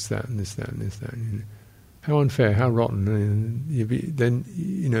me, and this, that, and this, that, and this, that. How unfair, how rotten. And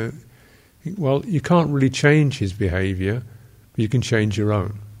well, you can't really change his behaviour, but you can change your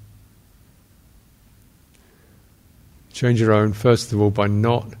own. Change your own, first of all, by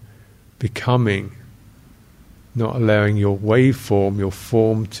not allowing your waveform, your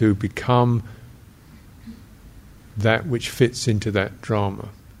form, to become that which fits into that drama.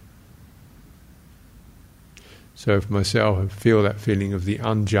 So for myself, I feel that feeling of the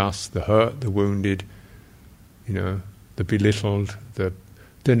unjust, the hurt, the wounded, the belittled,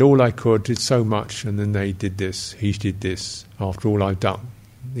 then all I could did so much, and then they did this, he did this, after all I've done,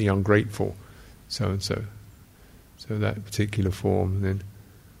 the ungrateful, so and so. So that particular form, and then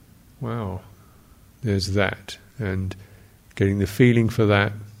wow, there's that, and getting the feeling for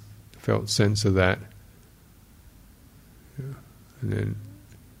that, felt sense of that, and then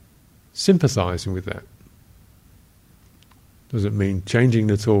sympathizing with that. Doesn't mean changing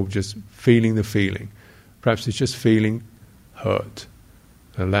at all, just feeling the feeling. Perhaps it's just feeling hurt,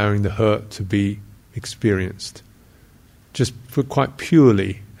 allowing the hurt to be experienced, just for quite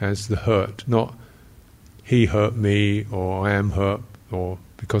purely as the hurt, not he hurt me, or I am hurt, or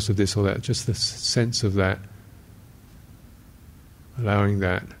because of this or that, just the sense of that, allowing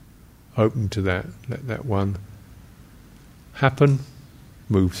that, open to that, let that one happen,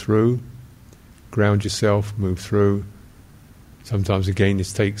 move through, ground yourself, move through. Sometimes again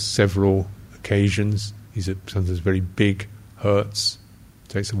this takes several occasions. These are sometimes very big hurts. It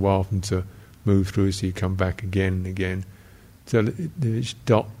takes a while for them to move through, so you come back again and again. So it's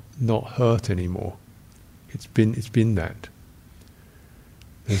not hurt anymore. It's been that.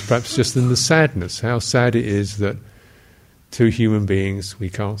 There's perhaps just in the sadness, how sad it is that two human beings, we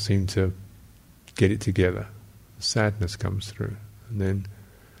can't seem to get it together. The sadness comes through. And then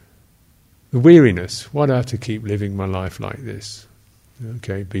the weariness. Why do I have to keep living my life like this?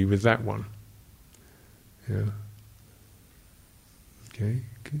 Okay, be with that one. Yeah. Okay.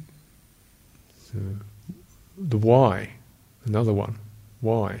 So the why, another one.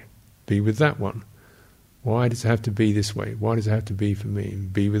 Why? Be with that one. Why does it have to be this way? Why does it have to be for me?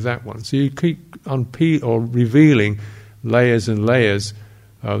 Be with that one. So you keep revealing layers and layers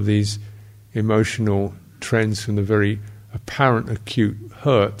of these emotional trends, from the very apparent acute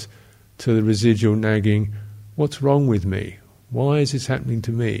hurt to the residual nagging, what's wrong with me? Why is this happening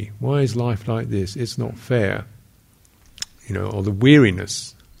to me? Why is life like this? It's not fair. Or the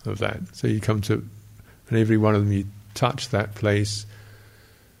weariness of that. So you come to, and every one of them you touch that place,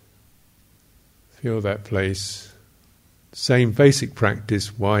 feel that place. Same basic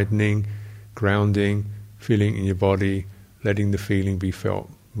practice, widening, grounding, feeling in your body, letting the feeling be felt,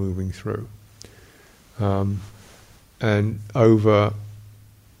 moving through. And over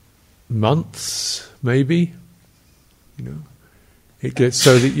months, maybe, it gets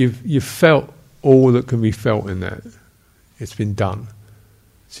so that you've felt all that can be felt in that. It's been done.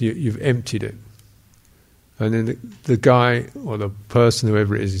 So you've emptied it. And then the guy or the person,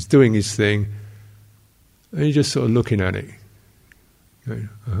 whoever it is doing his thing, and you're just sort of looking at it. Going,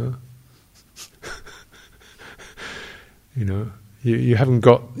 you haven't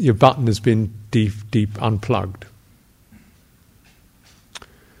got, your button has been deep unplugged.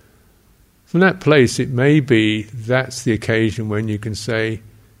 From that place, it may be that's the occasion when you can say,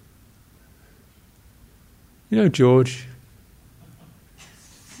 George,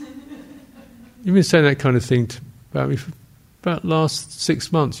 you've been saying that kind of thing about me for about last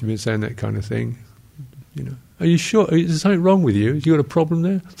 6 months. You've been saying that kind of thing. Are you sure? Is there something wrong with you? Have you got a problem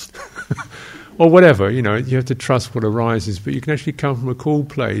there? Or whatever, you have to trust what arises, but you can actually come from a cool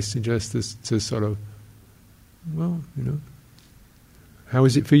place and just to sort of, how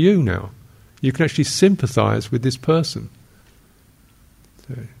is it for you now? You can actually sympathise with this person.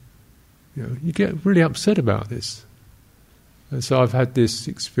 So, you get really upset about this. And so I've had this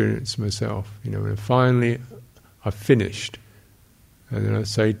experience myself, and finally I've finished. And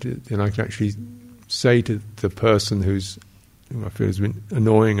then then I can actually say to the person who I feel has been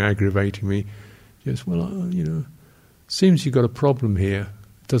annoying, aggravating me, yes, seems you've got a problem here.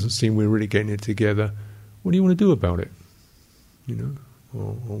 It doesn't seem we're really getting it together. What do you want to do about it?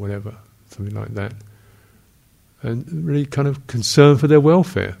 Or whatever, something like that. And really kind of concern for their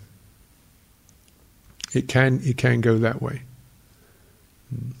welfare. It can go that way.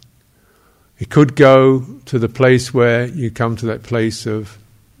 It could go to the place where you come to that place of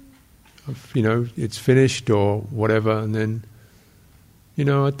it's finished or whatever, and then,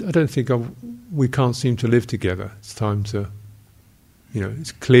 I don't think we can't seem to live together. It's time to,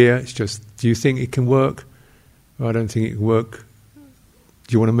 it's clear. It's just, do you think it can work? I don't think it can work.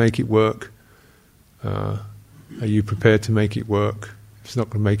 Do you want to make it work? Are you prepared to make it work? If it's not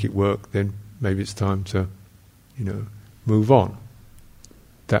going to make it work, then maybe it's time to, move on.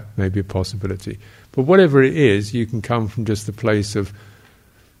 That may be a possibility. But whatever it is, you can come from just the place of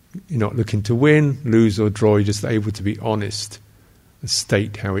you're not looking to win, lose or draw, you're just able to be honest and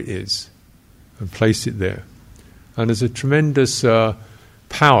state how it is and place it there. And there's a tremendous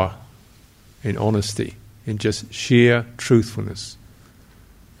power in honesty, in just sheer truthfulness.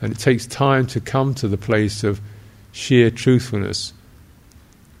 And it takes time to come to the place of sheer truthfulness,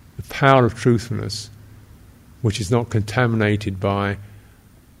 the power of truthfulness, which is not contaminated by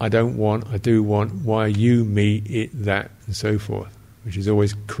I don't want, I do want, why you, me, it, that, and so forth, which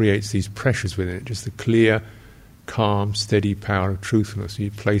always creates these pressures within it. Just the clear, calm, steady power of truthfulness.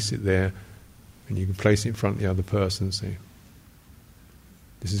 You place it there, and you can place it in front of the other person and say,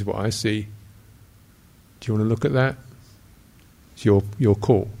 "This is what I see. Do you want to look at that? It's your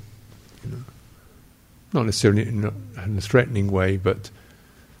call." You know? Not necessarily in a threatening way, but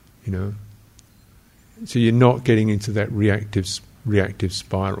so you're not getting into that reactive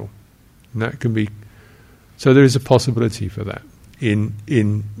spiral, and that can be. So there is a possibility for that in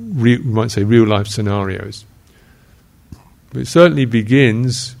we might say real life scenarios. But it certainly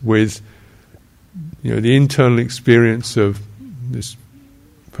begins with the internal experience of this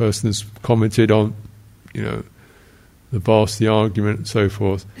person has commented on the boss, the argument, and so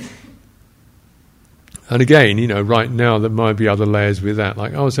forth. And again, right now there might be other layers with that.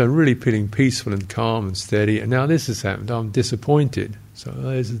 Like, I was really feeling peaceful and calm and steady, and now this has happened. I'm disappointed. So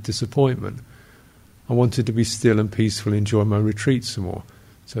there's a disappointment. I wanted to be still and peaceful, enjoy my retreat some more.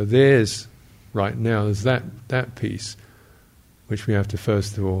 So there's that piece, which we have to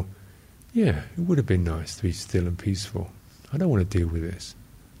first of all, it would have been nice to be still and peaceful. I don't want to deal with this.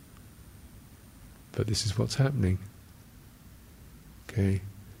 But this is what's happening. Okay.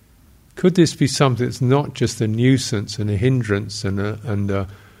 Could this be something that's not just a nuisance and a hindrance and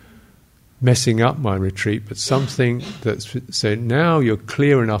messing up my retreat, but something that's said, now you're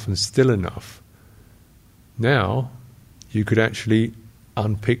clear enough and still enough. Now you could actually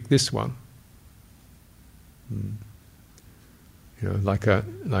unpick this one. Like an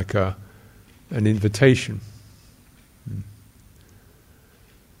invitation.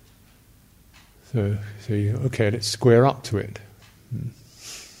 So let's square up to it.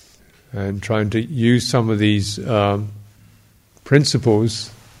 And trying to use some of these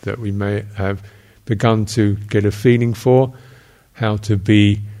principles that we may have begun to get a feeling for, how to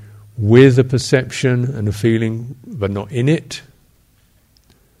be with a perception and a feeling but not in it,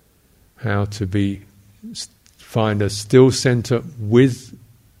 how to find a still center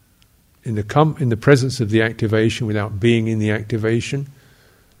in the presence of the activation without being in the activation,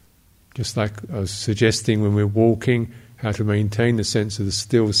 just like I was suggesting when we're walking, how to maintain the sense of the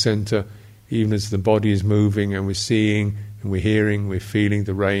still center even as the body is moving and we're seeing and we're hearing, we're feeling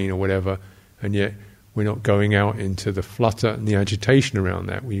the rain or whatever, and yet we're not going out into the flutter and the agitation around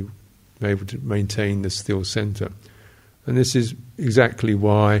that. We're able to maintain the still center. And this is exactly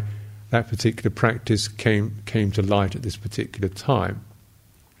why that particular practice came to light at this particular time.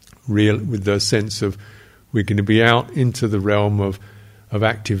 With the sense of we're going to be out into the realm of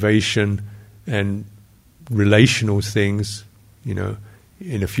activation and relational things, in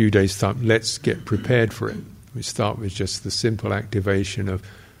a few days' time. Let's get prepared for it. We start with just the simple activation of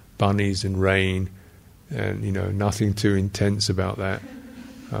bunnies and rain, and nothing too intense about that.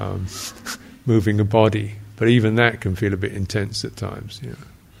 Moving a body, but even that can feel a bit intense at times.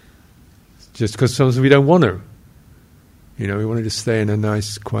 Just because sometimes we don't want to. We wanted to stay in a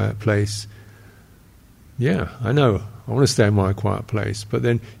nice, quiet place. Yeah, I know. I want to stay in my quiet place. But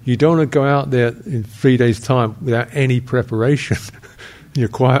then you don't want to go out there in 3 days' time without any preparation. Your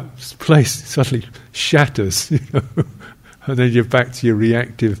quiet place suddenly shatters, and then you're back to your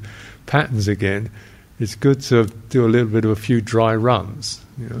reactive patterns again. It's good to do a little bit of a few dry runs,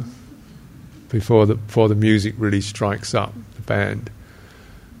 before the music really strikes up, the band.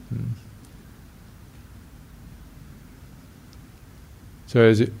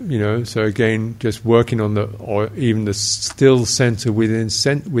 So so again, just working on or even the still center within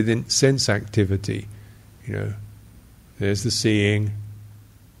sense activity. There's the seeing,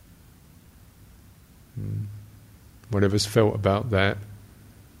 whatever's felt about that.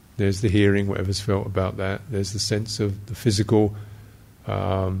 There's the hearing, whatever's felt about that. There's the sense of the physical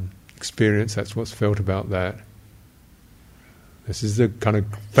experience. That's what's felt about that. This is the kind of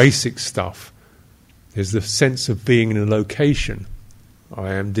basic stuff. There's the sense of being in a location.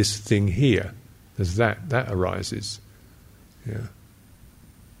 I am this thing here. There's that arises.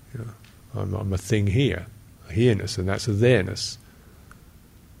 I'm a thing here, a here-ness, and that's a there-ness.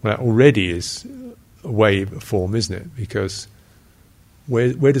 Well, that already is a way, a form, isn't it? Because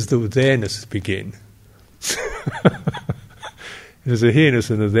where does the there-ness begin? There's a here-ness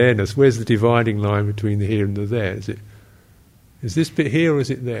and a there-ness. Where's the dividing line between the here and the there? Is this bit here or is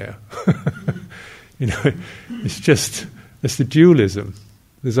it there? It's the dualism.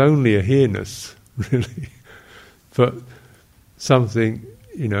 There's only a here-ness, really. But something,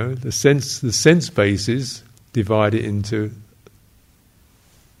 the sense bases divide it into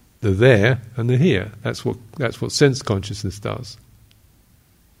the there and the here. That's what sense consciousness does.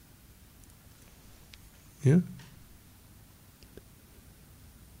 Yeah?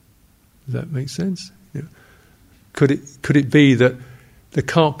 Does that make sense? Yeah. Could it be that there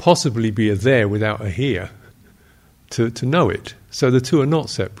can't possibly be a there without a here? to know it. So the two are not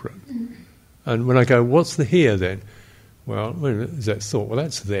separate. And when I go, what's the here then? Well, there's that thought. Well,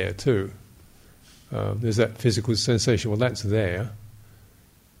 that's there too. There's that physical sensation. Well, that's there.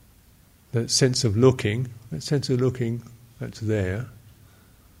 That sense of looking. That's there.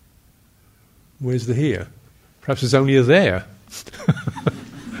 Where's the here? Perhaps there's only a there.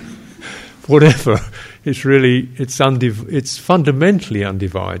 Whatever. It's fundamentally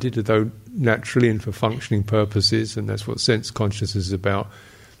undivided, although naturally and for functioning purposes, and that's what sense consciousness is about,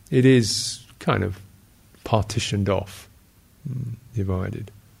 it is kind of partitioned off, divided.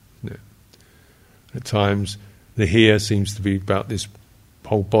 Yeah. At times, the here seems to be about this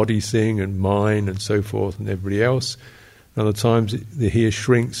whole body thing and mine and so forth and everybody else. And other times, the here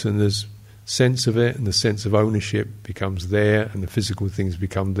shrinks and there's sense of it, and the sense of ownership becomes there, and the physical things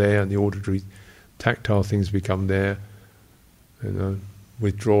become there, and the auditory, tactile things become there.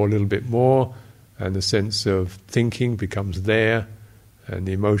 Withdraw a little bit more, and the sense of thinking becomes there, and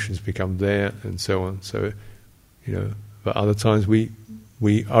the emotions become there, and so on. So, but other times we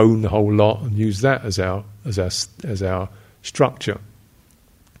own the whole lot and use that as our structure.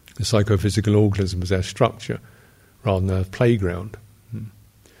 The psychophysical organism is our structure, rather than our playground.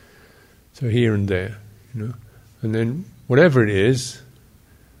 So here and there, and then whatever it is,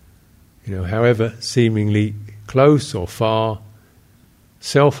 however seemingly close or far,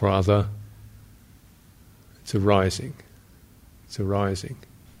 self or other, it's arising. It's arising.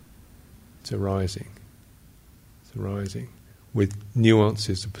 It's arising. It's arising. With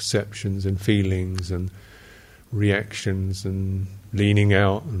nuances of perceptions and feelings and reactions and leaning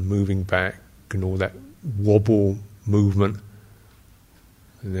out and moving back and all that wobble movement.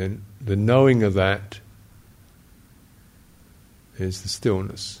 And then the knowing of that is the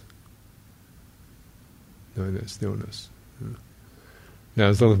stillness. Knowing that stillness. Now,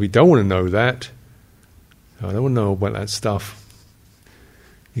 as long as we don't want to know that, I don't want to know about that stuff,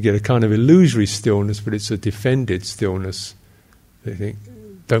 you get a kind of illusory stillness, but it's a defended stillness. They think,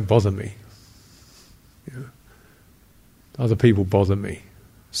 don't bother me. Other people bother me.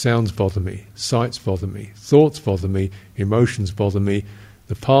 Sounds bother me. Sights bother me. Thoughts bother me. Emotions bother me.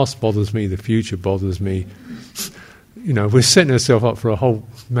 The past bothers me. The future bothers me. We're setting ourselves up for a whole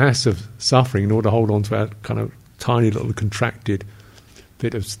mass of suffering in order to hold on to our kind of tiny little contracted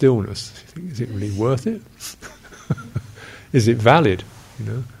bit of stillness. Is it really worth it? Is it valid?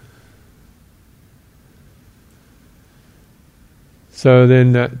 So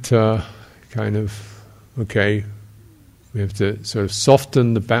then that kind of, okay, we have to sort of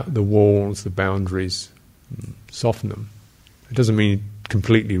soften the walls, the boundaries, soften them. It doesn't mean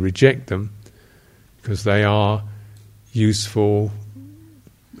completely reject them, because they are useful,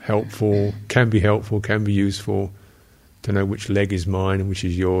 helpful, can be useful to know which leg is mine and which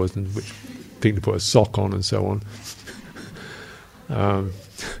is yours, and which thing to put a sock on and so on.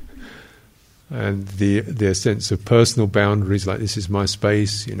 And their sense of personal boundaries, like this is my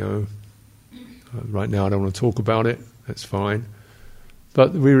space, right now I don't want to talk about it, that's fine.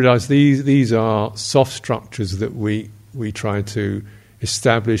 But we realise these are soft structures that we try to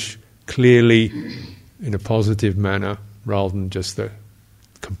establish clearly in a positive manner, rather than just the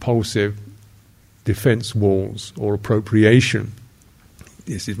compulsive defence walls or appropriation.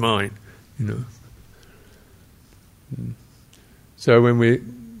 This is mine, So when we're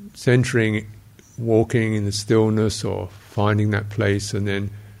centering, walking in the stillness or finding that place, and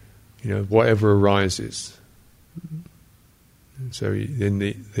then, whatever arises. So then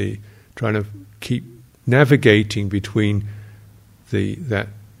the trying to keep navigating between that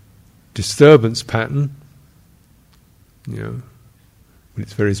disturbance pattern, with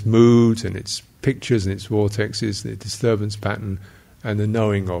its various moods and its pictures and its vortexes, the disturbance pattern, and the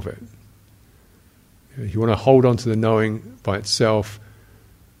knowing of it. If you want to hold on to the knowing by itself,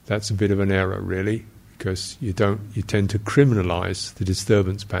 that's a bit of an error, really, because you tend to criminalize the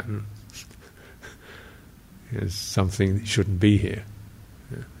disturbance pattern as something that shouldn't be here.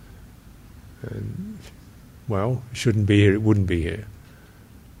 And, well, it shouldn't be here, it wouldn't be here.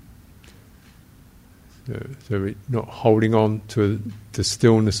 So we're not holding on to the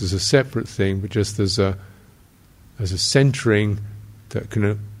stillness as a separate thing, but just as a centering that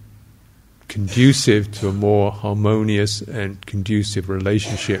conducive to a more harmonious and conducive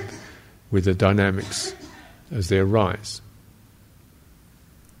relationship with the dynamics as they arise.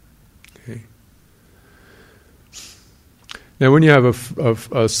 Okay. Now, when you have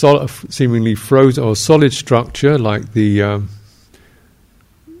a seemingly frozen or solid structure, like the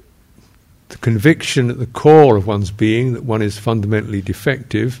conviction at the core of one's being that one is fundamentally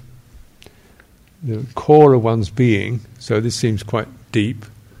defective, the core of one's being, so this seems quite deep,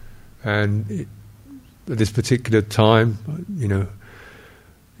 and at this particular time,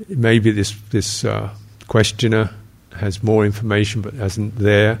 maybe this questioner has more information but hasn't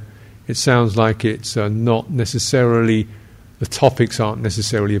there. It sounds like it's not necessarily, the topics aren't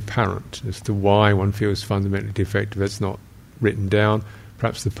necessarily apparent as to why one feels fundamentally defective. That's not written down.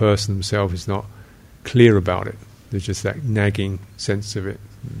 Perhaps the person themselves is not clear about it. There's just that nagging sense of it.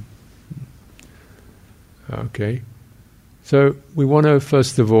 Okay. So we want to,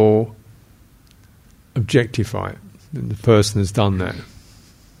 first of all, objectify it. And the person has done that.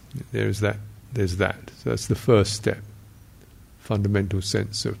 There's that. So that's the first step. Fundamental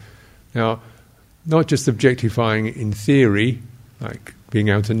sense of... Now, not just objectifying it in theory, like being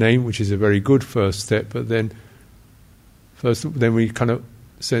able to name, which is a very good first step, but then we kind of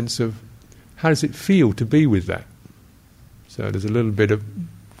sense of how does it feel to be with that? So there's a little bit of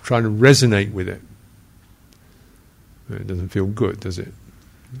trying to resonate with it. It doesn't feel good, does it?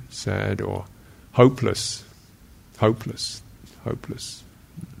 Sad or hopeless.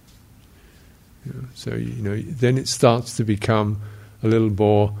 So then it starts to become a little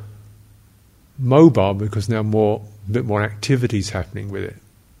more mobile because now a bit more activity is happening with it.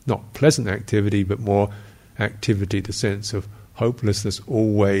 Not pleasant activity, but more activity, the sense of hopelessness,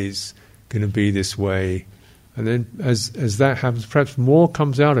 always going to be this way. And then as that happens, perhaps more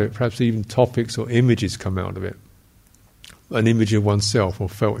comes out of it, perhaps even topics or images come out of it. An image of oneself or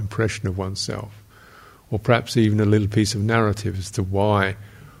felt impression of oneself. Or perhaps even a little piece of narrative as to why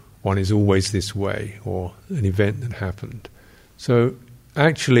one is always this way, or an event that happened. So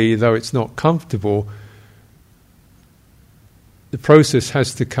actually, though it's not comfortable, the process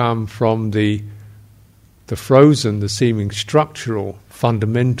has to come from the frozen, the seeming structural,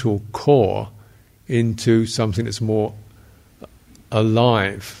 fundamental core into something that's more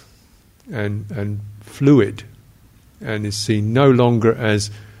alive and fluid, and is seen no longer as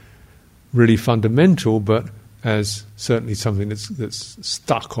really fundamental, but as certainly something that's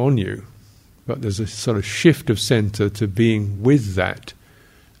stuck on you. But there's a sort of shift of centre to being with that,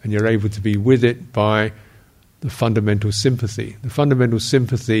 and you're able to be with it by the fundamental sympathy. The fundamental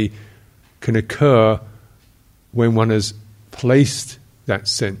sympathy can occur when one has placed that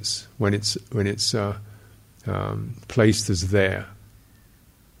sense, when it's placed as there.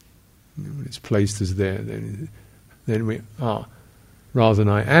 When it's placed as there, then we are. Rather than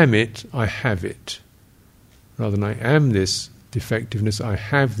I am it, I have it. Rather than I am this defectiveness, I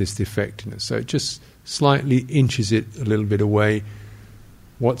have this defectiveness. So it just slightly inches it a little bit away.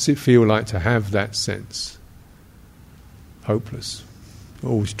 What's it feel like to have that sense? Hopeless.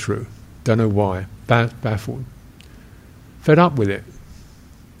 Always true. Don't know why. Baffled. Fed up with it.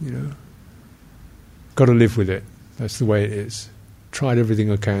 Got to live with it. That's the way it is. Tried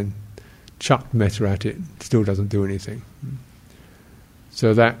everything I can. Chucked metta at it. Still doesn't do anything.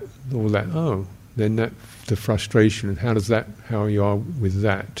 So then the frustration, and how you are with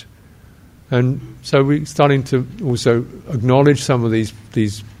that. And so we're starting to also acknowledge some of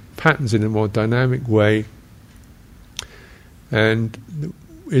these patterns in a more dynamic way. And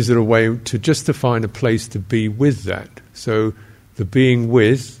is there a way to find a place to be with that? So the being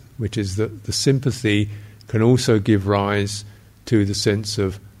with, which is the sympathy, can also give rise to the sense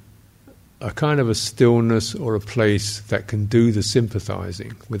of a kind of a stillness or a place that can do the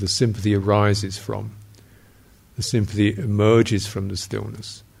sympathizing, where the sympathy arises from. The sympathy emerges from the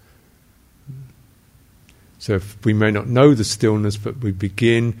stillness. So if we may not know the stillness, but we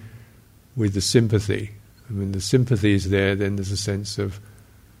begin with the sympathy. And when the sympathy is there, then there's a sense of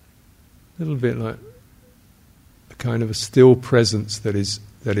a little bit like a kind of a still presence that is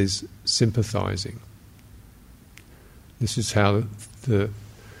sympathizing. This is how the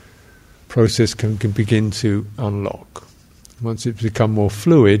process can begin to unlock. Once it's become more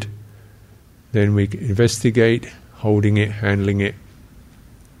fluid, then we investigate, holding it, handling it,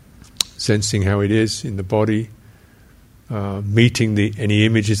 sensing how it is in the body, meeting any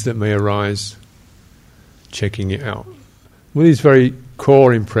images that may arise, checking it out. With these very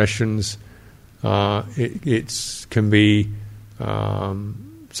core impressions, it can be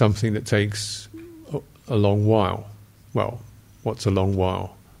something that takes a long while. Well, what's a long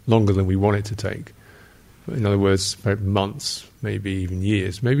while? Longer than we want it to take. In other words, months, maybe even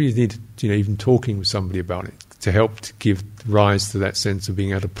years. Maybe you need even talking with somebody about it to help to give rise to that sense of being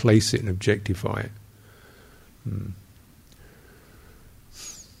able to place it and objectify it.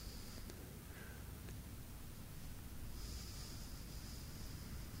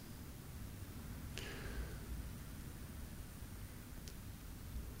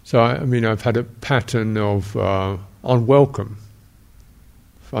 So I've had a pattern of unwelcome.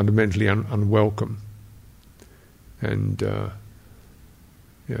 Fundamentally unwelcome, and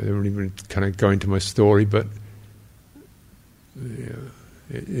I don't even kind of go into my story, but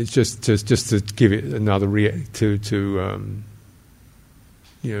it's just to give it another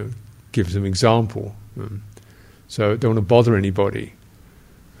give some example. So I don't want to bother anybody.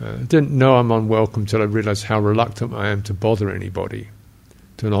 I didn't know I'm unwelcome till I realised how reluctant I am to bother anybody,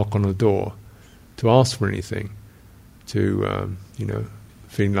 to knock on a door, to ask for anything, to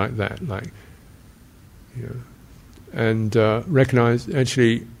feeling like that, and recognise,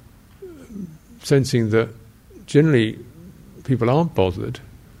 actually sensing that generally people aren't bothered.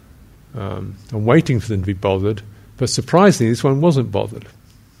 I'm waiting for them to be bothered, but surprisingly this one wasn't bothered,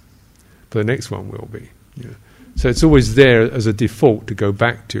 but the next one will be. So it's always there as a default to go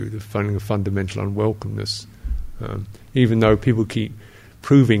back to the feeling of fundamental unwelcomeness, even though people keep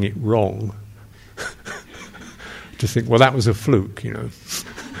proving it wrong. To think, well, that was a fluke,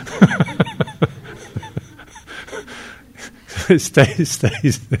 It stays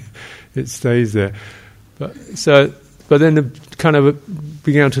there. But then kind of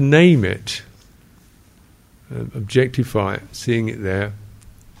being able to name it, objectify it, seeing it there,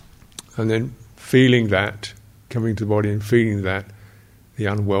 and then feeling that, coming to the body and feeling that, the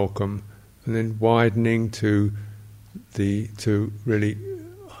unwelcome, and then widening to really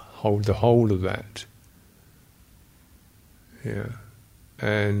hold the whole of that.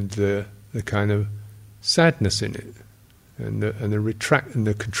 And the kind of sadness in it, and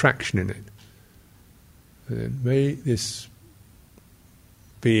the contraction in it. And then, may this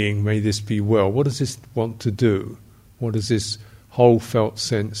being, may this be well. What does this want to do? What does this whole felt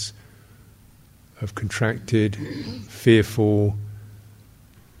sense of contracted, fearful,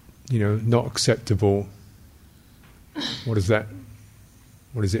 not acceptable? What is that?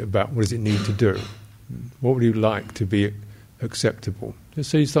 What is it about? What does it need to do? What would you like to be acceptable?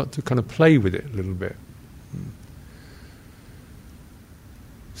 Just so you start to kind of play with it a little bit.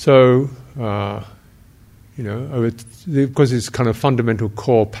 So, because it's kind of fundamental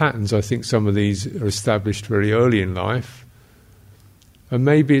core patterns, I think some of these are established very early in life. And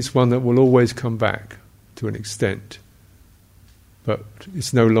maybe it's one that will always come back to an extent. But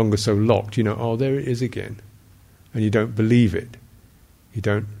it's no longer so locked. Oh, there it is again. And you don't believe it. You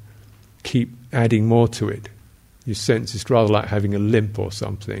don't keep adding more to it. You sense it's rather like having a limp or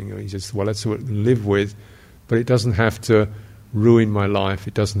something. Or you just, well, that's what I live with. But it doesn't have to ruin my life.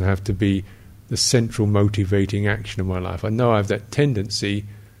 It doesn't have to be the central motivating action of my life. I know I have that tendency,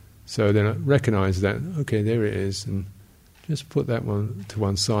 so then I recognise that, okay, there it is, and just put that one to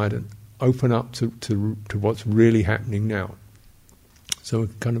one side and open up to what's really happening now. So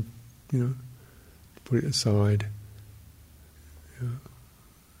kind of, put it aside.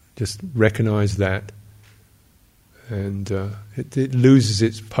 Just recognise that, and it loses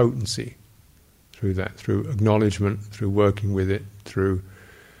its potency through that, through acknowledgement, through working with it, through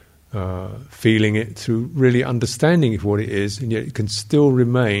feeling it, through really understanding what it is, and yet it can still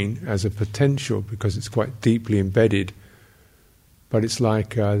remain as a potential because it's quite deeply embedded. But it's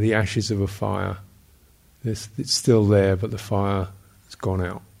like the ashes of a fire. It's still there, but the fire has gone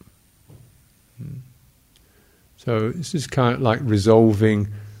out. So it's just kind of like resolving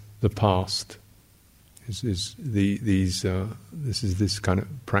the past. This is this kind of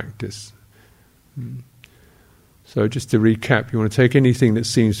practice. So just to recap, you want to take anything that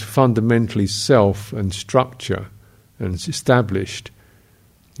seems fundamentally self and structure and it's established,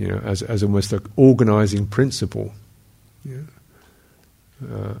 as almost an organising principle.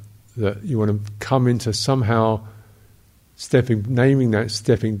 That you want to come into somehow naming that,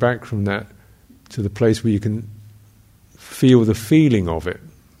 stepping back from that to the place where you can feel the feeling of it,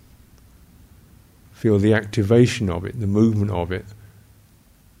 feel the activation of it, the movement of it,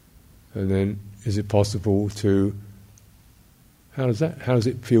 and then is it possible to, how does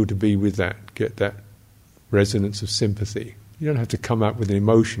it feel to be with that, get that resonance of sympathy? You don't have to come up with an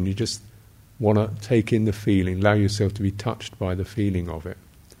emotion, you just want to take in the feeling, allow yourself to be touched by the feeling of it.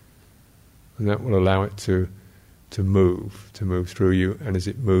 And that will allow it to move through you, and as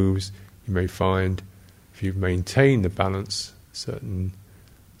it moves, you may find, if you maintain the balance, certain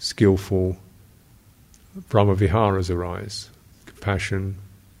skillful Brahma-viharas arise. Compassion,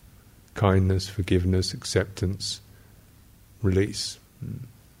 kindness, forgiveness, acceptance, release.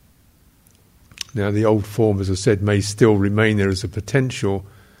 Now the old form, as I said, may still remain there as a potential,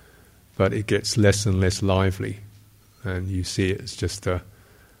 but it gets less and less lively, and you see it as just like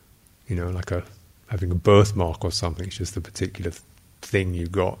having a birthmark or something. It's just a particular thing you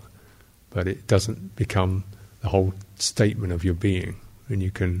got, but it doesn't become the whole statement of your being, and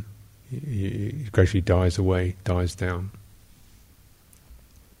it gradually dies away, dies down.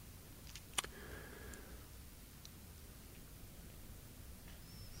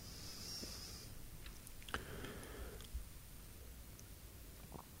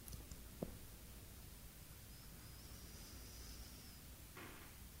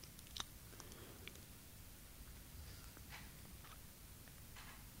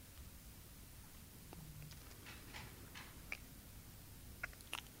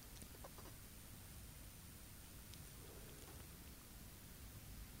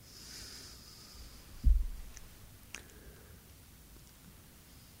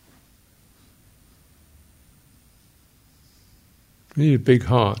 You need a big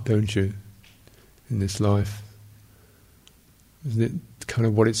heart, don't you, in this life? Isn't it kind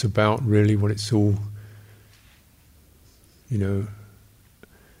of what it's about, really, what it's all,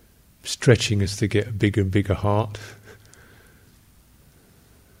 stretching us to get a bigger and bigger heart,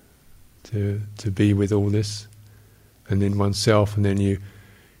 to be with all this, and then oneself, and then you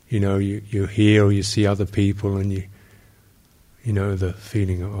hear or you see other people, and the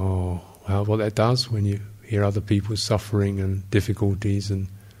feeling of, what that does when you hear other people suffering and difficulties, and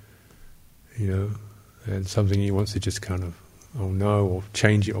and something you want to just kind of, oh no, or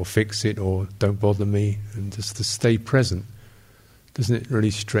change it or fix it, or don't bother me, and just to stay present. Doesn't it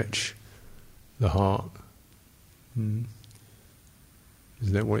really stretch the heart? Isn't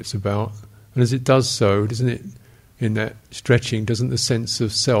that what it's about? And as it does so, doesn't it, in that stretching, doesn't the sense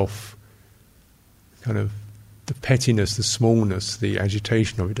of self, kind of the pettiness, the smallness, the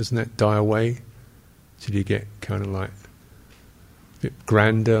agitation of it, doesn't that die away till you get kind of like a bit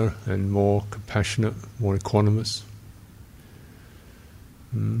grander and more compassionate, more equanimous?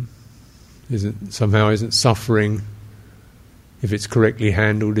 Isn't suffering, if it's correctly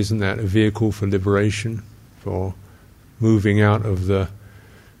handled, isn't that a vehicle for liberation, for moving out of the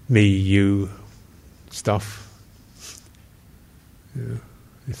me, you stuff?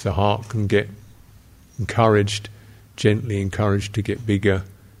 If the heart can get gently encouraged to get bigger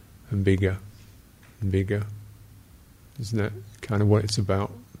and bigger and bigger, isn't that kind of what it's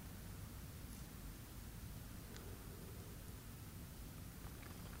about?